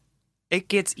gets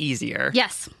easier.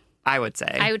 Yes. I would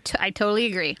say. I totally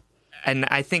agree. And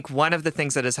I think one of the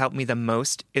things that has helped me the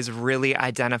most is really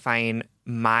identifying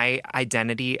my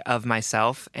identity of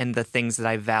myself and the things that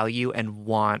I value and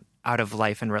want out of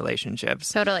life and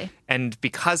relationships. Totally. And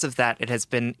because of that, it has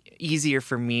been easier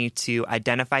for me to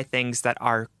identify things that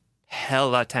are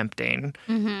hella tempting,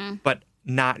 but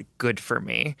not good for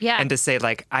me. Yeah. And to say,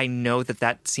 like, I know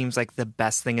that seems like the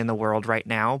best thing in the world right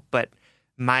now, but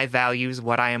my values,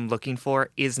 what I am looking for,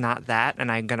 is not that.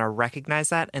 And I'm going to recognize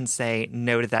that and say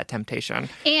no to that temptation.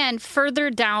 And further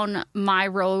down my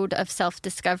road of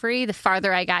self-discovery, the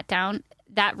farther I got down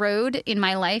that road in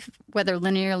my life, whether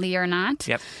linearly or not,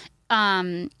 Yep.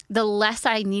 The less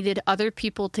I needed other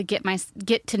people to get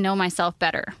to know myself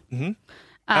better.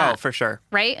 Oh, for sure.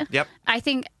 Right? Yep. I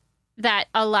think that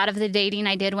a lot of the dating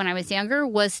I did when I was younger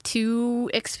was to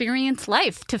experience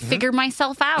life, to figure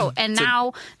myself out. And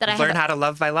now that I learn how to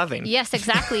love by loving. Yes,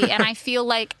 exactly. And I feel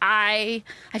like I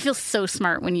feel so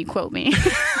smart when you quote me.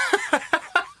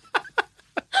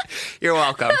 You're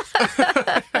welcome.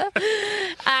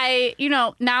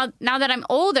 Now that I'm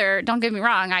older, don't get me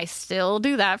wrong, I still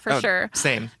do that for sure.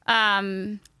 Same.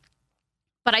 But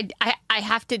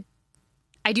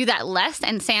I do that less,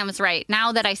 and Sam's right.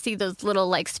 Now that I see those little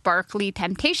like sparkly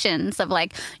temptations of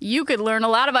like, you could learn a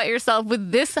lot about yourself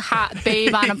with this hot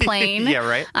babe on a plane. Yeah,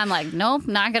 right. I'm like, nope,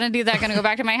 not going to do that. Going to go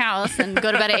back to my house and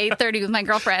go to bed at 8:30 with my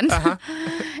girlfriend.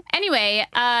 Anyway,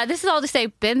 this is all to say,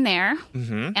 been there,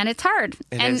 and it's hard.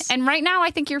 And right now I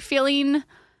think you're feeling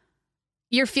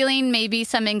maybe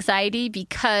some anxiety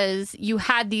because you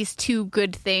had these two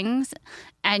good things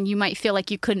and you might feel like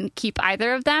you couldn't keep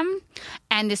either of them.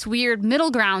 And this weird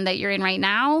middle ground that you're in right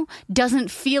now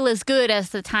doesn't feel as good as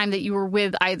the time that you were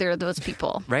with either of those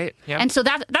people. Right. Yeah. And so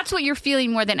that's what you're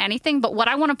feeling more than anything. But what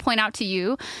I want to point out to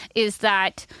you is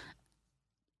that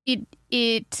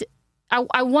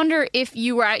I wonder if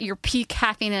you were at your peak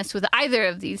happiness with either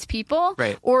of these people,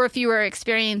 right, or if you were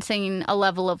experiencing a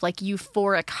level of like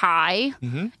euphoric high,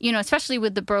 especially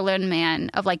with the Berlin Man,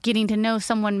 of like getting to know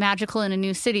someone magical in a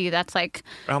new city. That's like,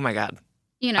 oh my God.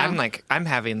 I'm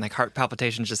having like heart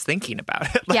palpitations just thinking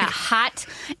about it. Yeah, hot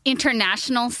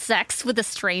international sex with a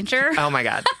stranger. Oh my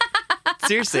God.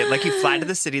 Seriously, like you fly to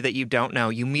the city that you don't know.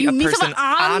 You meet a person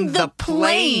on the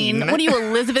plane. What are you,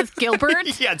 Elizabeth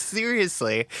Gilbert? Yeah,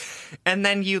 seriously. And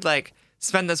then you like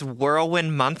spend this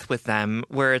whirlwind month with them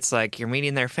where it's like you're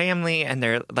meeting their family and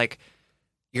they're like,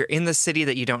 you're in the city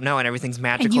that you don't know and everything's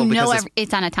magical. And because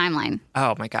it's on a timeline.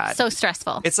 Oh my God. So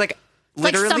stressful. It's like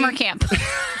literally like summer camp.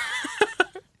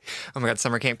 Oh my God,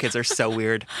 summer camp kids are so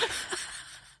weird.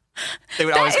 They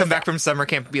would always come back from summer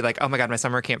camp and be like, oh my God, my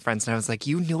summer camp friends. And I was like,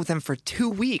 you knew them for 2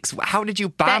 weeks. How did you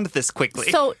bond this quickly?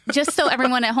 So just so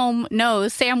everyone at home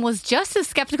knows, Sam was just as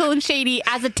skeptical and shady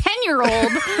as a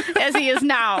 10-year-old as he is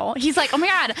now. He's like, oh my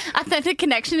God, authentic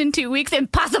connection in 2 weeks?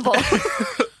 Impossible.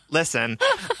 Listen,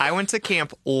 I went to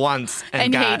camp once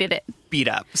and got hated it. Beat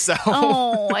up. So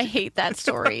I hate that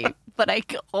story, but I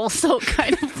also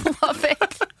kind of love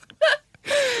it.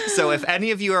 So if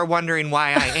any of you are wondering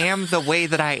why I am the way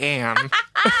that I am,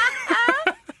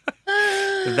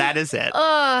 that is it.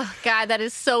 Oh, God, that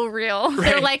is so real.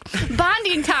 Right. They're like,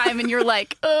 bonding time, and you're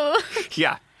like, oh.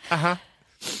 Yeah. Uh-huh.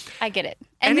 I get it.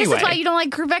 And this is why you don't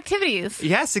like group activities.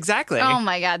 Yes, exactly. Oh,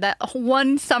 my God. That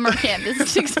one summer camp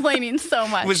is explaining so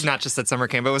much. It was not just that summer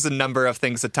camp. It was a number of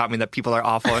things that taught me that people are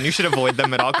awful, and you should avoid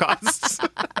them at all costs.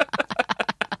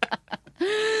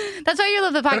 That's why you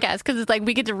love the podcast, because it's like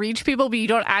we get to reach people, but you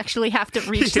don't actually have to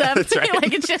reach them. That's right.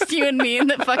 Like it's just you and me in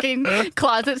the fucking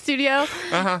closet studio.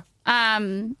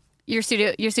 Your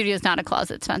studio is not a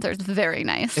closet, Spencer. It's very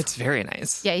nice. It's very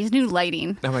nice. Yeah, he's new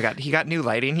lighting. Oh my God, he got new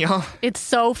lighting, y'all. It's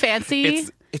so fancy.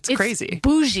 It's crazy.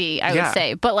 Bougie, I would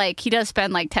say. But like he does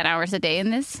spend like 10 hours a day in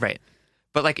this. Right.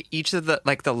 But like each of the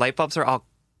light bulbs are all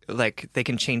like they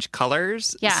can change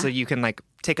colors. Yeah. So you can like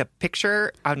take a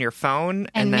picture on your phone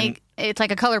and then it's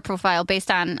like a color profile based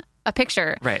on a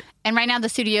picture. Right. And right now the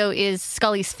studio is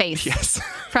Scully's face. Yes.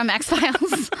 From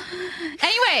X-Files.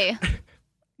 Anyway,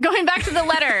 going back to the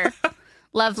letter.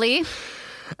 Lovely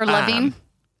or loving.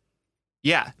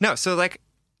 Yeah. No, so like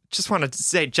just wanted to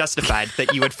say justified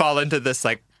that you would fall into this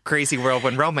like crazy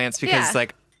whirlwind romance because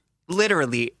like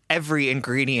literally every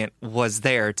ingredient was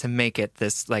there to make it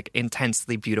this like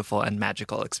intensely beautiful and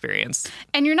magical experience.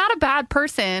 And you're not a bad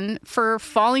person for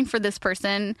falling for this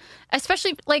person,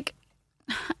 especially like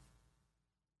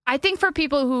I think for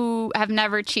people who have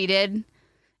never cheated,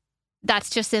 that's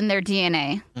just in their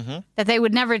DNA that they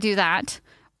would never do that.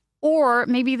 Or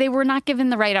maybe they were not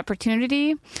given the right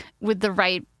opportunity with the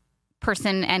right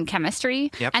person and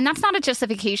chemistry. Yep. And that's not a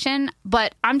justification,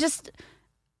 but I'm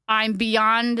I'm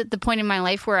beyond the point in my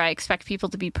life where I expect people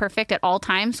to be perfect at all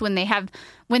times when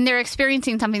they're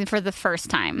experiencing something for the first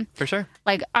time. For sure.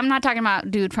 Like, I'm not talking about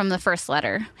dude from the first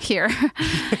letter here.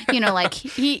 Like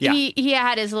he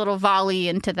had his little volley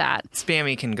into that.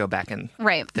 Spammy can go back in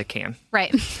the can.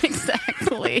 Right.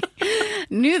 Exactly.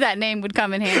 Knew that name would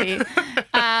come in handy.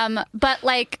 But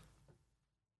like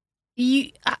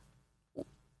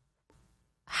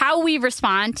how we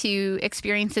respond to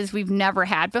experiences we've never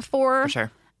had before. For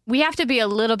sure. We have to be a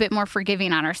little bit more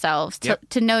forgiving on ourselves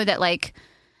to know that, like,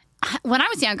 when I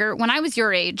was younger, when I was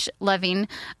your age, Levine,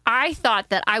 I thought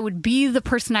that I would be the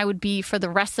person I would be for the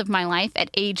rest of my life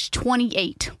at age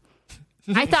 28.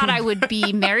 I thought I would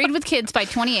be married with kids by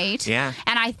 28. Yeah.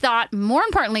 And I thought, more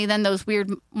importantly than those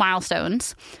weird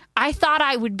milestones, I thought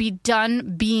I would be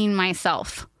done being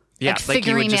myself. Yeah, like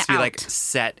you would just be out. like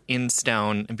set in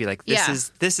stone and be like, this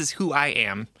is who I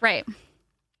am. Right.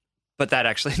 But that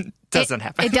actually doesn't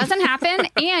happen. It doesn't happen.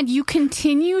 And you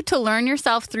continue to learn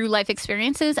yourself through life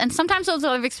experiences. And sometimes those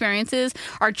life experiences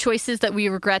are choices that we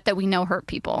regret that we know hurt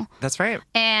people. That's right.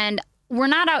 And we're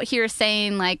not out here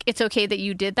saying, like, it's okay that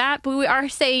you did that. But we are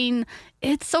saying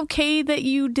it's okay that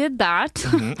you did that.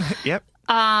 Mm-hmm. Yep.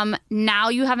 Now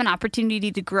you have an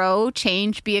opportunity to grow,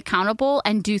 change, be accountable,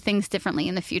 and do things differently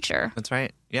in the future. That's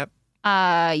right. Yep.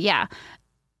 Yeah.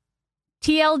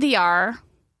 TLDR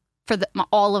for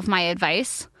all of my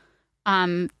advice.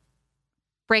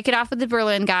 Break it off with the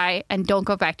Berlin guy and don't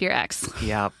go back to your ex.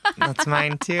 Yep. That's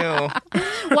mine too.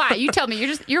 Why? You tell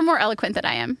me. You're more eloquent than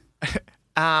I am.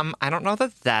 I don't know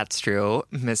that that's true,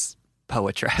 Miss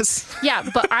Poetress. Yeah,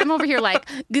 but I'm over here like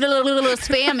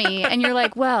spammy, and you're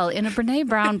like, well, in a Brene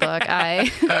Brown book, I'm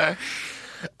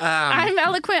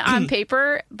eloquent on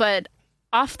paper, but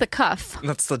off the cuff,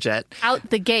 That's legit. out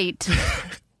the gate,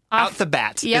 Out the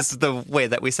bat Yep. is the way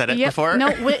that we said it Yep. before. No,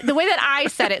 the way that I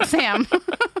said it, Sam.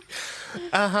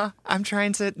 I'm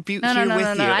trying to be No, here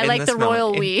with you. I in like this the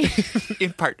royal moment, we.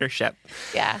 in partnership.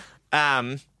 Yeah.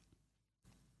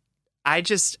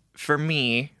 For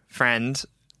me, friend,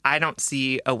 I don't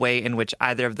see a way in which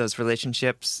either of those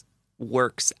relationships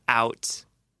works out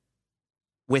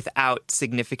without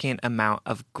significant amount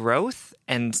of growth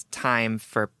and time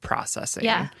for processing.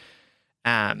 Yeah.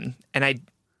 And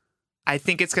I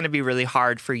think it's going to be really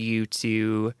hard for you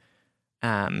to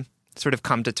sort of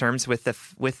come to terms with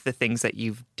the things that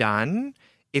you've done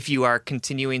if you are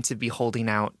continuing to be holding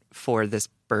out for this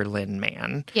Berlin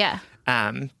man. Yeah.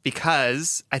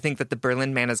 Because I think that the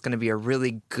Berlin man is going to be a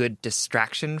really good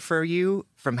distraction for you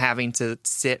from having to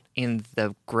sit in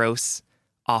the gross,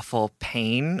 awful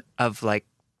pain of like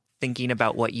thinking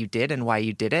about what you did and why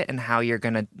you did it and how you're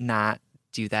going to not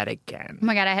do that again. Oh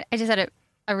my God, I just had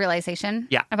a realization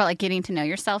about like getting to know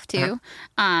yourself too.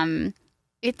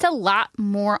 It's a lot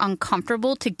more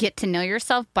uncomfortable to get to know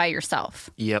yourself by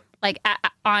yourself. Yep. Like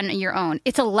on your own.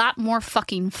 It's a lot more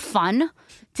fucking fun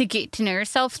to get to know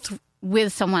yourself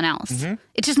with someone else. Mm-hmm.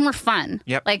 It's just more fun.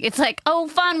 Yep. Like it's like, oh,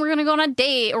 fun, we're gonna go on a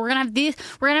date, or we're gonna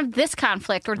have this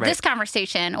conflict or this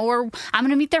conversation, or I'm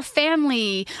gonna meet their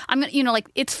family. I'm gonna, like,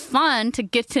 it's fun to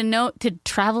get to know, to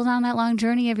travel down that long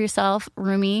journey of yourself,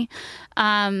 Rumi,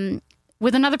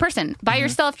 with another person. By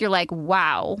yourself, you're like,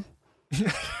 wow.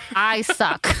 I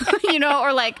suck,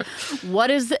 or like,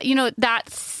 what is, that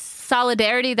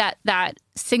solidarity, that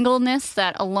singleness,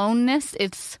 that aloneness,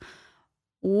 it's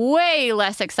way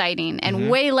less exciting and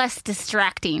way less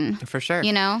distracting. For sure.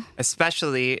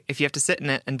 Especially if you have to sit in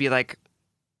it and be like,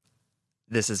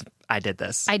 I did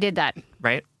this. I did that.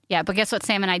 Right? Yeah, but guess what?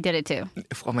 Sam and I did it too.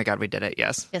 Oh my God, we did it.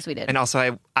 Yes. Yes, we did. And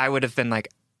also I would have been like,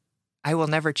 I will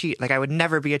never cheat. Like, I would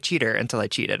never be a cheater until I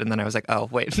cheated. And then I was like, oh,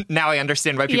 wait, now I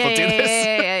understand why people do this.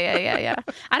 Yeah.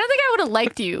 I don't think I would have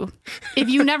liked you if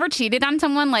you never cheated on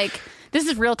someone. Like, this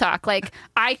is real talk. Like,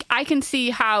 I can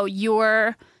see how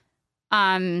your,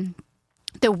 the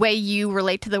way you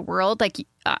relate to the world, like,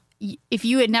 if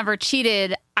you had never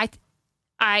cheated,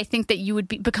 I think that you would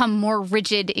become more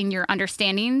rigid in your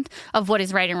understanding of what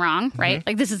is right and wrong, right? Mm-hmm.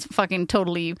 Like, this is fucking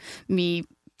totally me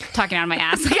talking out of my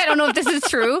ass. Like, I don't know if this is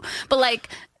true, but like,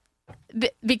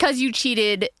 because you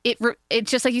cheated, it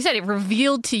just like you said, it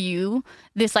revealed to you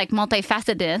this like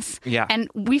multifacetedness. Yeah. And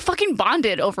we fucking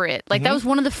bonded over it. Like, that was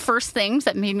one of the first things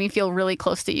that made me feel really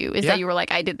close to you, is that you were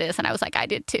like, I did this, and I was like, I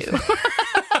did too.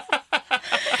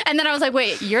 And then I was like,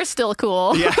 wait, you're still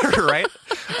cool. Yeah, right.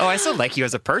 Oh, I still like you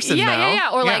as a person.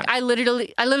 Yeah. Or like, I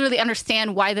literally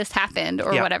understand why this happened,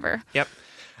 or whatever. Yep.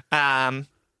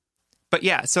 But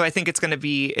yeah, so I think it's going to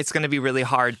be really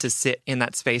hard to sit in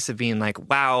that space of being like,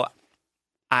 wow,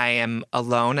 I am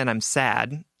alone and I'm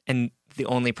sad, and the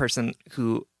only person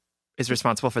who is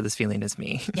responsible for this feeling is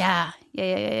me. Yeah.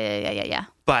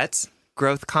 But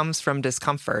growth comes from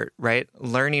discomfort, right?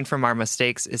 Learning from our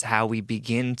mistakes is how we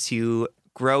begin to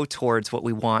grow towards what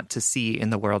we want to see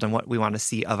in the world and what we want to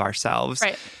see of ourselves.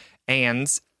 Right. And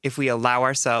if we allow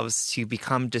ourselves to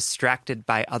become distracted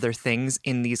by other things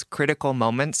in these critical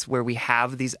moments where we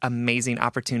have these amazing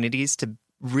opportunities to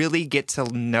really get to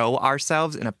know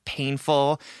ourselves in a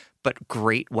painful but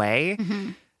great way,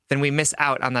 then we miss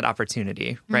out on that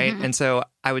opportunity, right? And so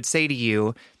I would say to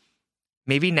you,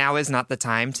 maybe now is not the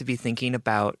time to be thinking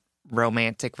about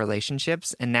romantic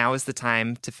relationships, and now is the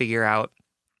time to figure out,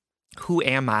 who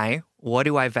am I? What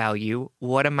do I value?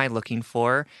 What am I looking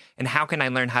for? And how can I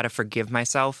learn how to forgive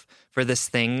myself for this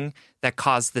thing that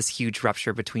caused this huge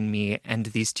rupture between me and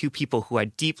these two people who I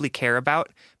deeply care about,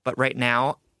 but right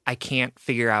now I can't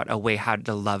figure out a way how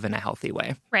to love in a healthy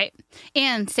way. Right.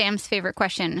 And Sam's favorite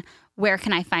question, where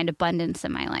can I find abundance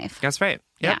in my life? That's right.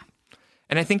 Yep. Yeah.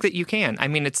 And I think that you can. I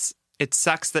mean, it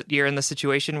sucks that you're in the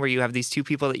situation where you have these two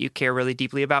people that you care really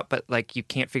deeply about, but like you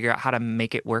can't figure out how to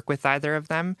make it work with either of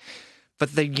them.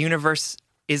 But the universe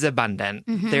is abundant.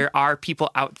 There are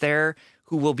people out there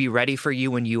who will be ready for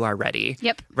you when you are ready.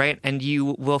 Yep. Right? And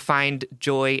you will find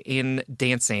joy in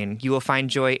dancing. You will find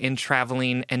joy in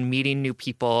traveling and meeting new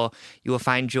people. You will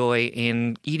find joy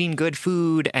in eating good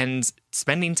food and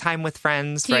spending time with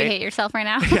friends. Do right? you hate yourself right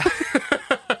now?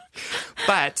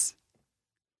 But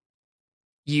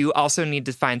you also need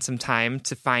to find some time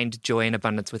to find joy and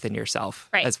abundance within yourself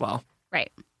as well.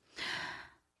 Right.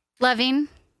 Loving.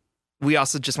 We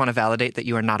also just want to validate that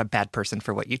you are not a bad person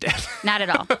for what you did. Not at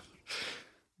all.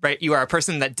 Right? You are a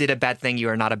person that did a bad thing. You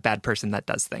are not a bad person that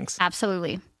does things.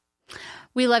 Absolutely.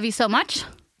 We love you so much.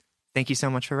 Thank you so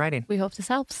much for writing. We hope this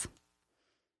helps.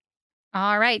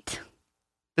 All right.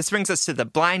 This brings us to the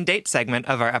blind date segment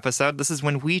of our episode. This is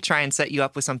when we try and set you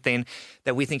up with something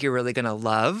that we think you're really going to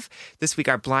love. This week,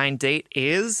 our blind date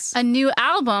is a new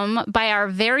album by our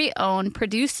very own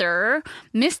producer,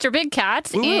 Mr. Big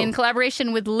Cat, in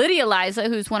collaboration with Lydia Liza,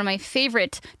 who's one of my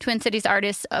favorite Twin Cities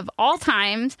artists of all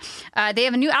times. They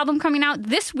have a new album coming out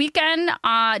this weekend,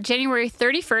 January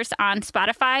 31st on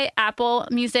Spotify, Apple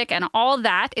Music, and all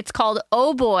that. It's called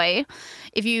Oh Boy.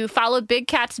 If you follow Big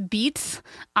Cat's beats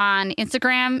on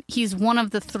Instagram, he's one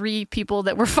of the 3 people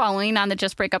that we're following on the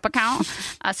Just Break Up account.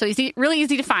 So he's really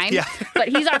easy to find. Yeah. But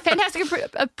he's our fantastic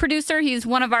producer. He's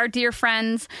one of our dear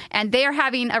friends. And they are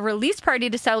having a release party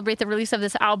to celebrate the release of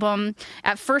this album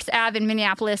at First Ave in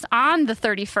Minneapolis on the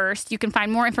 31st. You can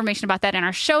find more information about that in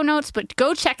our show notes. But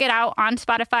go check it out on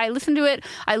Spotify. Listen to it.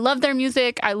 I love their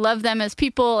music. I love them as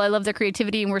people. I love their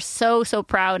creativity. And we're so, so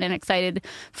proud and excited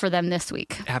for them this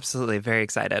week. Absolutely. Very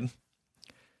excited.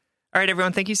 All right,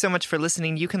 everyone, thank you so much for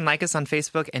listening. You can like us on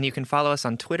Facebook and you can follow us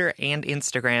on Twitter and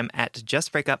Instagram at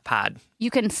Just Break Up Pod.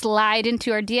 You can slide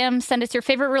into our DMs, send us your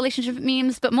favorite relationship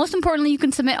memes, but most importantly, you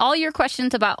can submit all your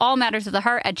questions about all matters of the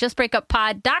heart at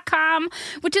justbreakuppod.com,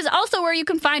 which is also where you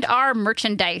can find our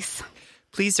merchandise.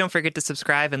 Please don't forget to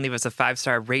subscribe and leave us a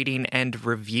 5-star rating and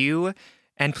review.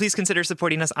 And please consider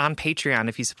supporting us on Patreon.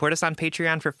 If you support us on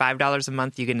Patreon for $5 a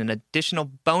month, you get an additional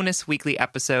bonus weekly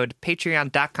episode,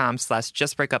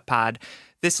 patreon.com/justbreakuppod.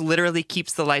 This literally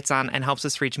keeps the lights on and helps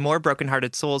us reach more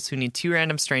brokenhearted souls who need 2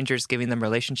 random strangers giving them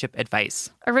relationship advice.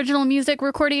 Original music,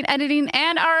 recording, editing,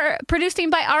 and our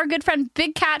producing by our good friend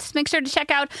Big Cat. Make sure to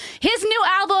check out his new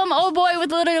album, Oh Boy,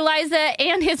 with Lydia Liza,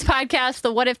 and his podcast,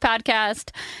 The What If Podcast.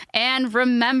 And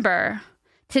remember,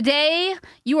 today,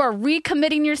 you are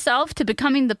recommitting yourself to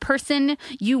becoming the person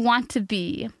you want to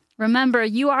be. Remember,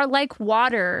 you are like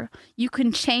water. You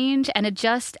can change and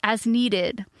adjust as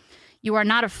needed. You are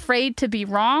not afraid to be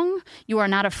wrong. You are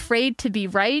not afraid to be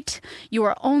right. You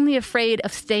are only afraid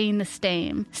of staying the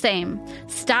same.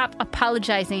 Stop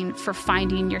apologizing for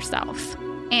finding yourself.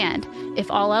 And if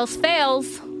all else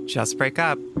fails, just break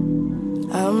up.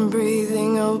 I'm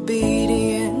breathing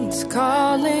obedience,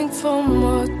 calling for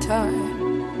more time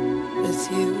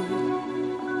with you.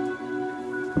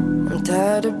 I'm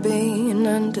tired of being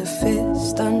under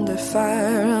fist, under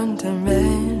fire, under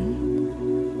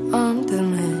man, on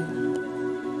demand.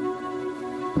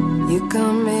 You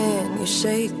come in, you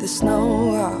shake the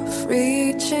snow off,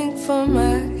 reaching for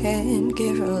my hand,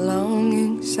 give a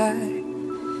longing sigh.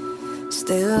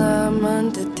 Still I'm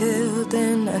undeterred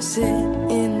and I sit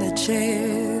in the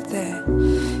chair that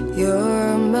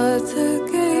your mother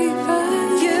gave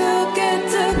us. You get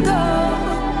to go,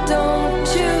 don't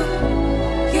you?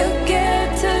 You get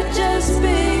to just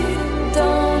be,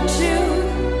 don't you?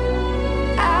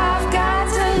 I've got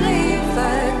to leave, I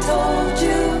told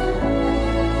you.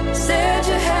 Said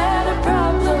you had a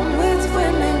problem with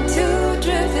women too,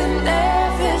 driven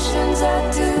their visions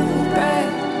are too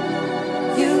bright.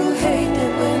 You hate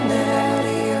it when they're out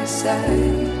of your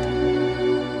side.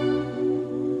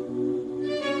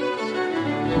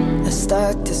 I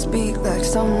start to speak like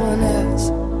someone else,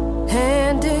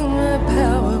 handing my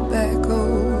power back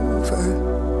over.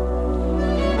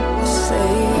 I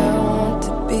say I want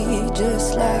to be just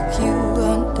like you,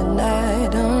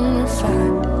 undenied,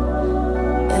 unrefined,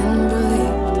 and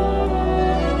believed.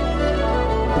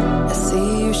 I see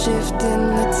you shifting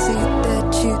that seat that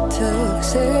you took.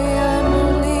 Say I'm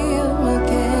only a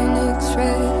mechanic's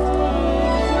friend,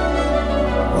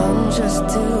 one just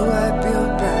to wipe your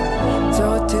brow,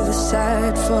 throw it to the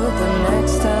side for the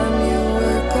next time you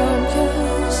work on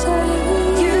your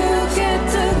side. You get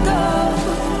to go,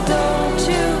 don't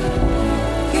you?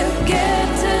 You get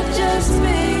to just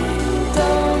be,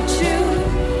 don't you?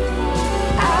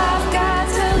 I've got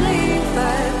to leave,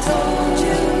 I told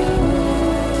you.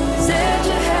 Said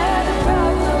you had a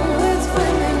problem with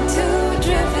women too,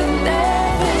 driven their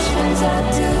visions. I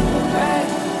do right.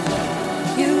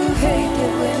 You hate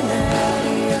it when they're out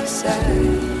of your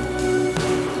sight.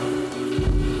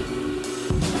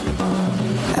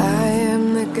 I am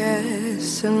the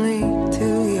gasoline to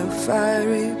your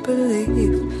fiery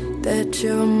belief that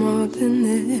you're more than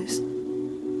this.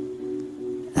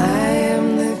 I am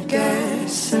the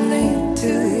gasoline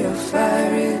to your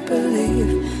fiery belief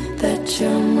that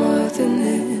you're